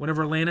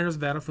 Whenever land enters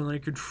the battlefield under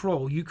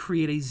control, you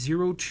create a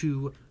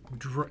 0/2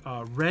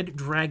 red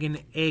dragon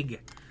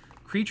egg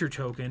creature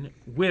token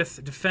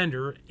with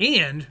Defender.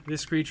 And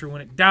this creature,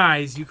 when it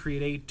dies, you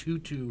create a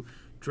 2/2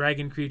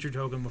 dragon creature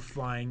token with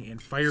flying and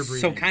fire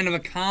breathing. So kind of a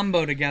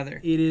combo together.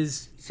 It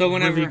is So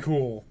whenever- really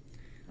cool.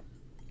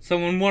 So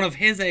when one of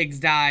his eggs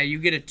die, you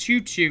get a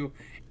 2/2,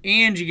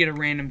 and you get a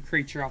random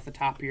creature off the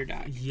top of your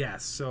deck.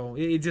 Yes, so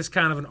it's just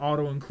kind of an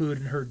auto-include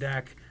in her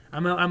deck.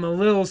 I'm a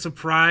little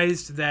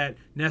surprised that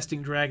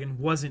Nesting Dragon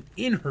wasn't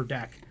in her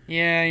deck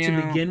Yeah, you to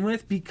know. begin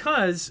with,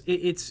 because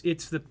it's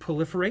the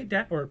Proliferate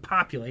deck, or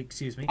Populate,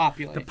 excuse me.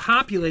 Populate. The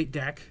Populate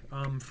deck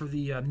for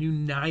the new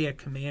Naya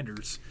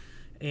commanders.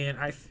 And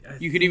I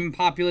You could even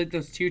populate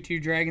those 2/2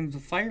 dragons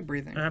with fire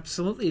breathing.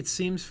 absolutely, it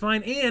seems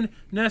fine. And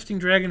Nesting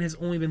Dragon has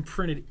only been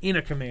printed in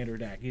a commander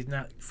deck. He's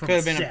not from Could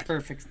have a been set. a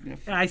perfect.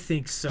 I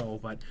think so,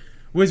 but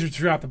Wizards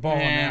dropped the ball on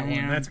Yeah, that one.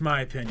 yeah. That's my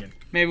opinion.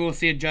 Maybe we'll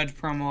see a judge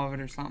promo of it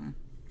or something.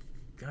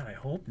 God, I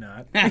hope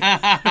not.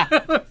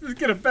 Let's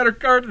get a better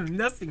card than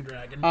Nesting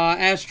Dragon.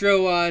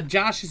 Astro,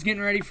 Josh is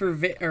getting ready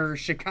for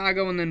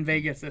Chicago and then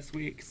Vegas this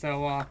week.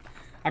 So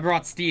I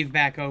brought Steve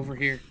back over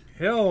here.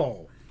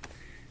 Hello.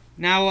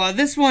 Now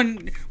this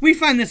one, we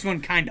find this one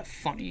kind of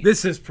funny.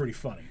 This is pretty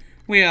funny.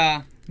 We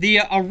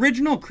the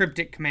original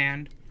Cryptic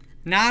Command,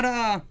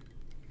 not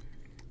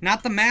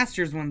the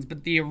Masters ones,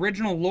 but the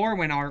original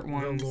Lorwyn art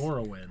ones The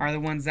Lorwyn. are the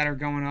ones that are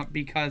going up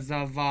because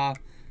of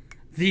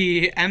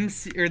the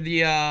MC or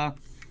the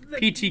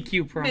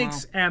PTQ promo.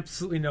 Makes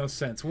absolutely no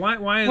sense. Why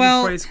is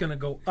Well- the price going to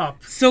go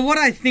up? So what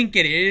I think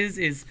it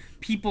is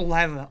people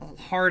have a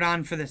hard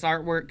on for this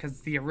artwork because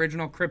it's the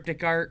original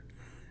Cryptic art.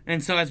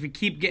 And so as we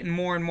keep getting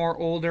more and more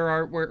older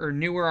artwork or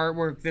newer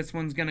artwork, this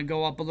one's going to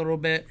go up a little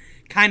bit.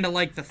 Kind of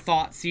like the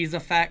Thoughtseize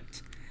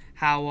effect.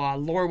 How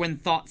Lorwyn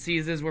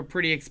Thoughtseizes were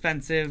pretty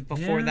expensive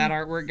before that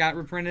artwork got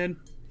reprinted.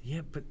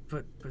 Yeah, but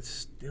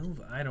still,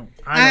 I don't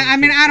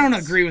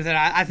agree with it.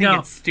 I think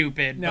it's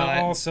stupid. Now, but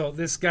also,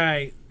 this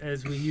guy,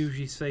 as we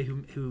usually say,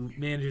 who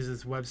manages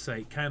this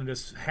website, kind of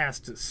just has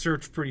to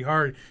search pretty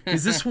hard,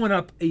 because this went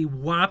up a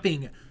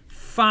whopping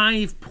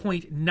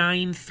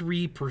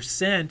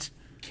 5.93%.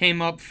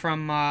 Came up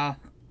from around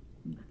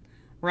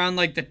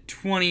like the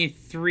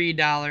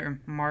 $23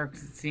 mark,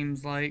 it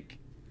seems like.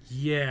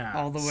 Yeah.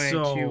 All the way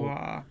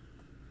to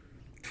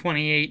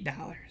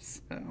 $28.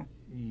 So.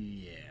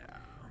 Yeah.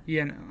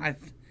 You know,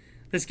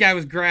 this guy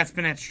was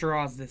grasping at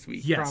straws this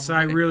week. Yes,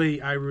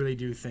 probably. I really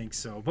do think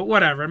so. But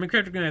whatever. I mean,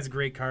 Cryptic Command is a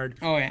great card.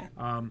 Oh yeah.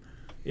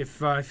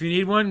 If you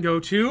need one,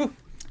 go to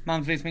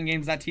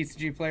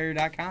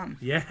momsbasementgames.tcgplayer.com.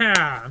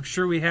 Yeah, I'm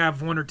sure we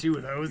have one or two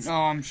of those. Oh,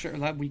 I'm sure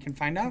that we can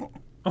find out.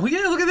 Oh yeah,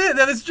 look at that.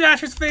 That is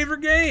Josh's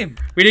favorite game.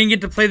 We didn't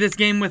get to play this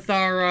game with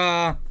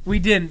our. We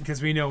didn't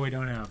because we know we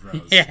don't have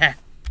those. Yeah.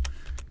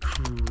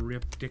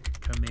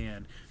 Cryptic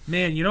Command.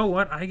 Man, you know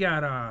what? I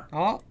got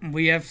Oh,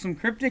 we have some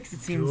cryptics. It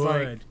seems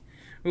good.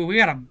 like. Ooh, we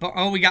got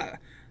we got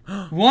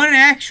one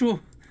actual.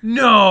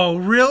 No,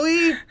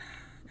 really?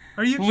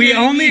 Are you kidding We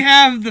only me?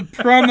 have the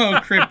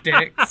promo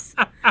cryptics,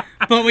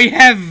 but we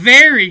have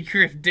very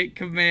cryptic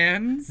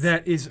commands.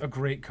 That is a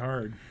great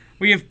card.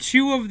 We have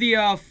two of the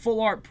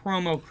full art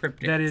promo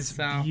cryptics. That is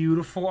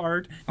beautiful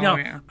art. Oh, Now,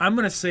 yeah. I'm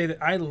going to say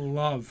that I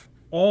love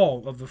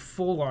all of the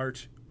full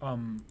art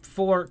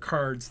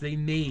cards they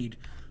made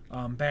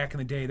back in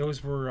the day.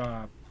 Those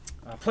were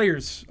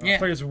players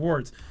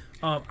rewards.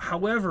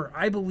 However,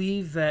 I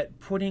believe that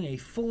putting a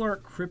full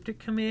art cryptic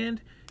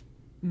command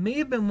may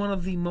have been one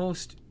of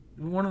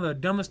the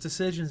dumbest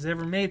decisions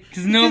ever made.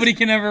 Because nobody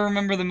can ever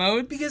remember the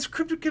modes? Because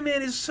Cryptic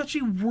Command is such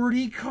a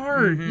wordy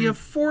card. Mm-hmm. You have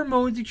 4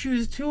 modes, you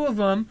choose 2 of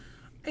them.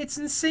 It's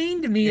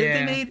insane to me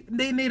that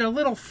they made a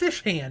little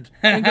fish hand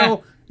and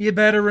go, you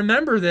better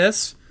remember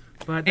this.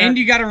 But and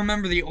you got to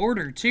remember the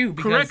order, too.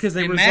 Correct, because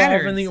they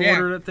resolve in the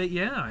order that they...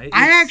 Yeah.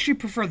 I actually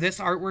prefer this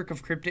artwork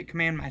of Cryptic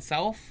Command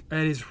myself.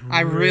 That is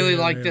I really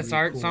like this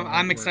art, cool so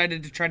I'm artwork.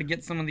 excited to try to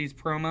get some of these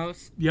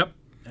promos. Yep,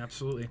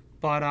 absolutely.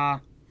 But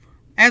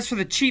as for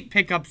the cheap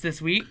pickups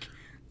this week,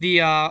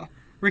 the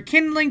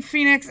Rekindling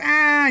Phoenix,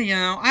 I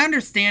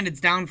understand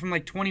it's down from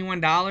like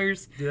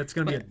 $21. Dude, that's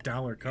gonna be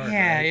 $1 card.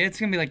 Yeah, right? it's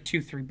gonna be like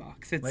 $2-3.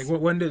 It's like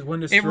when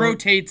does it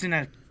rotates in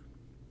a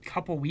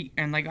couple weeks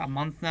and like a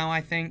month now,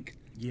 I think.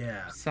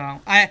 Yeah. So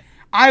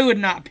I would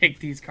not pick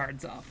this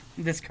card up.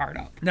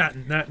 Not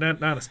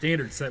a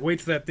standard set. Wait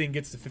till that thing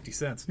gets to 50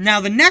 cents. Now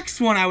the next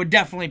one I would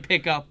definitely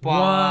pick up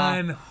while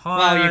you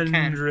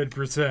can.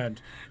 100%.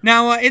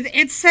 Now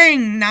it's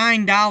saying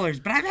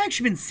 $9, but I've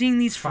actually been seeing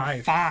these for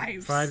 $5.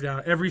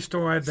 $5. Every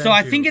store I've been So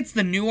I to. think it's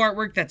the new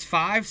artwork that's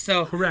 $5.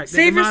 So correct.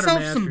 Save The Modern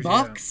yourself some Masters,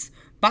 bucks.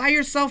 Buy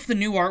yourself the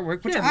new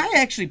artwork, which I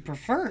actually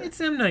prefer. It's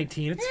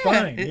M19. It's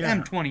fine. Yeah.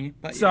 M20.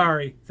 But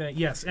sorry.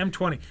 Yes,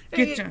 M20.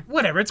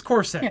 Whatever. It's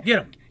core set. Yeah. Get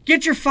them.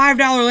 Get your $5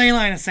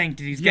 Leyline of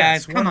Sanctities,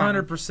 guys. Come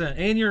 100%. on.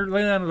 And your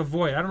Leyline of the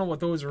Void. I don't know what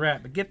those are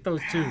at, but get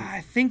those too.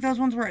 I think those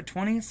ones were at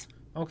 20s.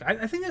 Okay.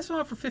 I think that's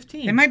on for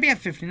 15. They might be at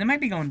 15. They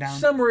might be going down.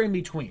 Somewhere in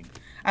between.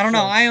 I don't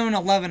know. I own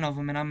 11 of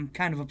them, and I'm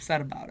kind of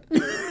upset about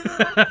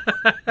it.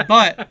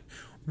 But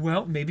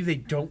well, maybe they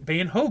don't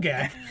ban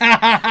Hogak.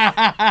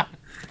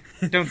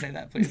 don't say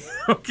that, please.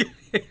 Okay.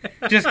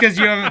 Just because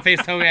you haven't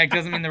faced Hogak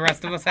doesn't mean the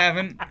rest of us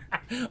haven't.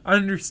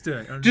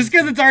 Understood. Just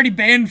because it's already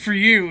banned for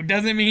you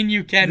doesn't mean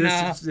you can.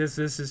 This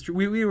is true.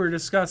 We were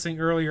discussing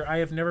earlier. I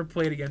have never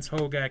played against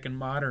Hogak in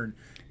Modern,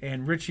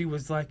 and Richie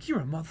was like,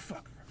 "You're a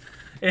motherfucker."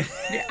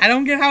 I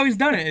don't get how he's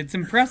done it. It's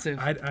impressive.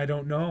 I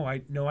don't know.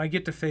 I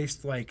get to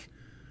face like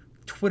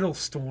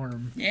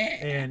Twiddlestorm.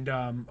 Yeah.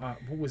 And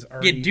what was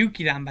Artie? Get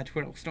dookied on by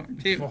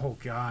Twiddlestorm too. Oh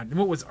God.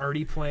 What was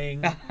Artie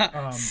playing?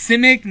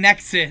 Simic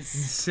Nexus.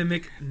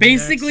 Simic.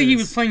 Basically, Nexus. He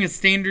was playing a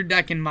standard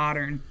deck in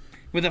Modern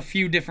with a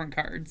few different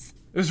cards.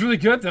 It was really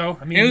good though.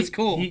 I mean, it was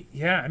cool.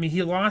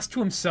 He lost to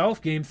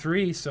himself game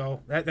 3, so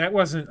that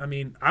wasn't. I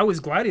mean, I was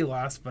glad he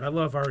lost, but I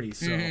love Artie,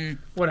 so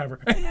whatever.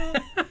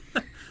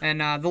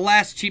 And the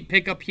last cheap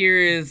pickup here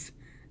is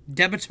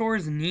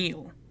Debitor's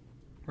Kneel.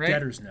 Right?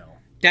 Debtors now.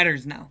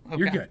 Debtors now.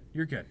 Okay.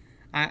 You're good.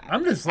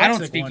 I'm just. I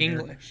don't speak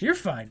English. You're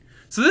fine.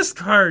 So this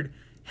card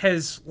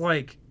has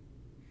like.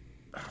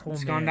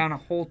 It's gone down a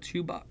whole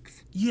 $2.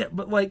 Yeah,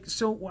 but like,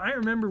 so I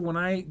remember when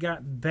I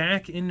got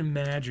back into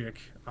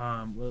Magic,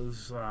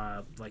 was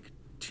like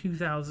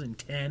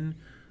 2010.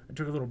 I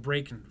took a little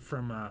break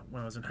from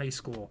when I was in high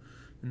school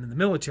and in the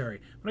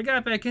military. When I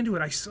got back into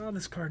it, I saw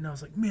this card and I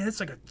was like, man,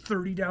 it's like a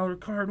 $30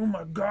 card. Oh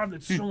my God,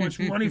 that's so much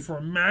money for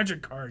a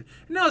Magic card.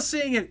 And now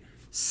seeing it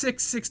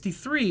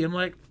 $6.63, I'm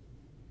like,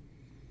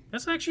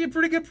 that's actually a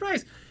pretty good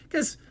price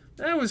because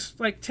that was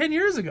like 10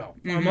 years ago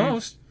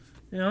almost.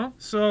 You know,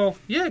 so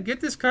yeah,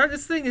 get this card.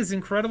 This thing is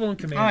incredible in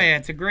Commander. Oh yeah,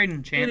 it's a great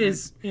enchantment. It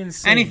is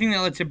insane. Anything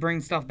that lets you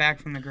bring stuff back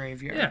from the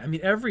graveyard. Yeah, I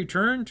mean every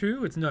turn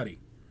too. It's nutty.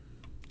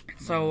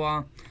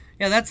 So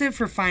yeah, that's it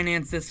for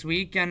finance this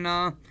week.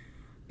 And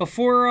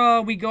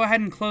before we go ahead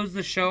and close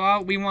the show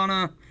out, we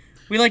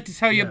like to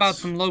tell you about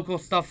some local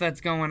stuff that's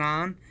going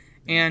on.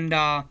 And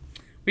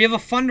we have a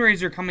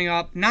fundraiser coming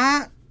up.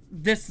 Not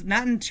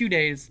in 2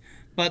 days,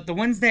 but the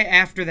Wednesday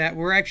after that.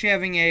 We're actually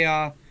having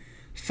a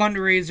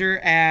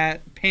fundraiser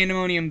at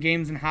Pandemonium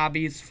Games and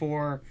Hobbies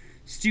for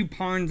Stu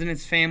Parnes and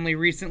his family.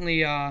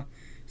 Recently,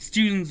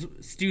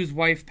 Stu's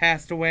wife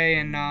passed away,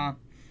 and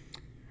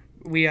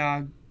we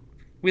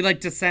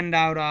like to send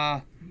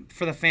out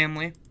for the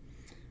family.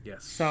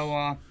 Yes.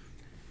 So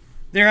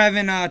they're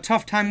having a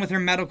tough time with their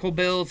medical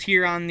bills.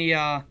 Here on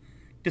the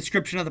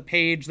description of the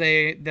page,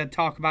 they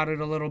talk about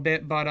it a little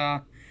bit,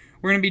 but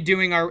we're going to be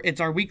doing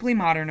our weekly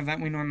Modern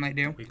event we normally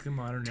do. Weekly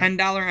Modern.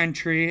 $10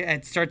 entry.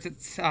 It starts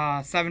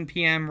at 7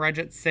 p.m., reg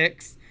at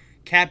 6,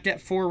 capped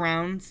at 4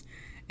 rounds,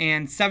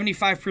 and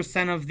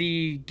 75%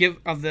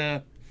 of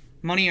the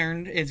money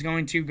earned is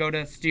going to go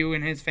to Stu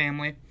and his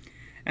family,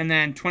 and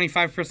then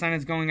 25%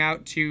 is going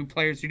out to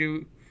players who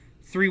do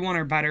 3-1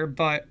 or better.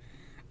 But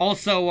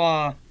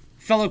also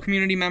fellow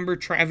community member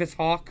Travis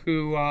Hawk,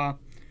 who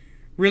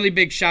really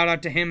big shout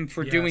out to him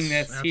for doing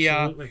this.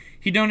 Absolutely.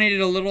 He donated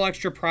a little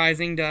extra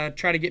prizing to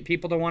try to get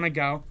people to want to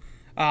go.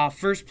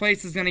 First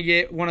place is going to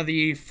get one of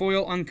the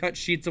foil uncut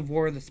sheets of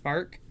War of the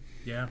Spark.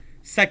 Yeah.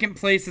 Second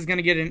place is going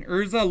to get an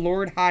Urza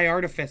Lord High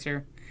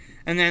Artificer.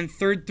 And then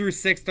third through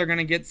sixth, they're going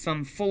to get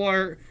some full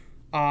art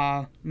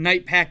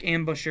Night Pack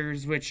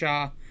Ambushers, which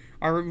are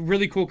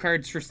really cool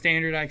cards for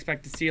Standard. I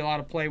expect to see a lot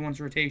of play once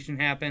rotation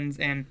happens.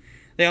 And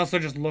they also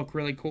just look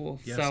really cool.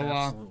 Yes, so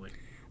absolutely.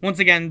 Once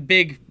again,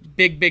 big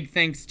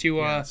thanks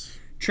to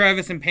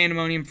Travis and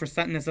Pandemonium for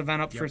setting this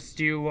event up for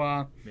Stu.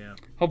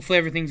 Hopefully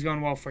everything's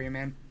going well for you,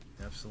 man.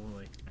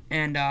 Absolutely.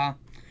 And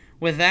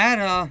with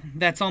that,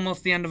 that's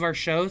almost the end of our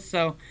show.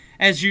 So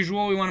as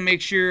usual, we want to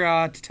make sure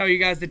to tell you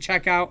guys to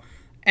check out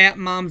at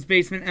Mom's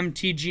Basement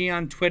MTG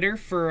on Twitter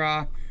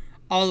for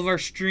all of our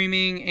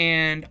streaming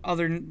and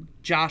other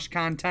Josh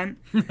content.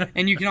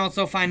 And you can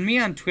also find me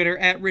on Twitter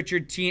at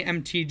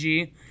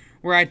RichardTMTG,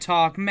 where I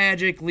talk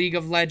Magic, League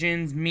of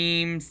Legends,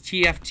 memes,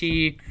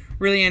 TFT,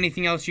 really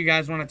anything else you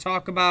guys want to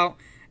talk about.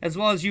 As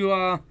well as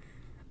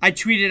I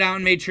tweeted out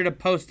and made sure to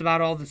post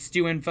about all the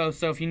Stu info,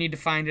 so if you need to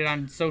find it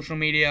on social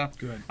media,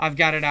 I've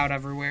got it out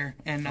everywhere.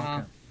 And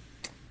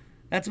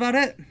that's about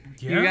it.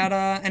 Yeah. You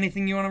got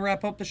anything you want to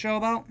wrap up the show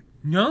about?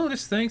 No,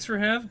 just thanks for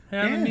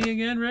having me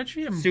again,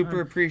 Richie.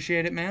 Super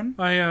appreciate it, man.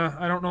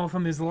 I don't know if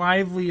I'm as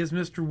lively as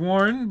Mr.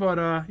 Warren, but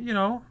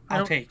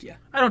I'll take you.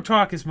 I don't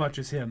talk as much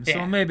as him,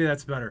 so maybe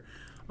that's better.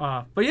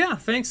 But yeah,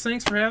 thanks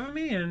for having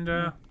me,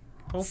 and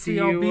hopefully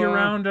I'll be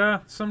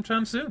around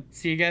sometime soon.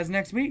 See you guys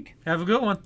next week. Have a good one.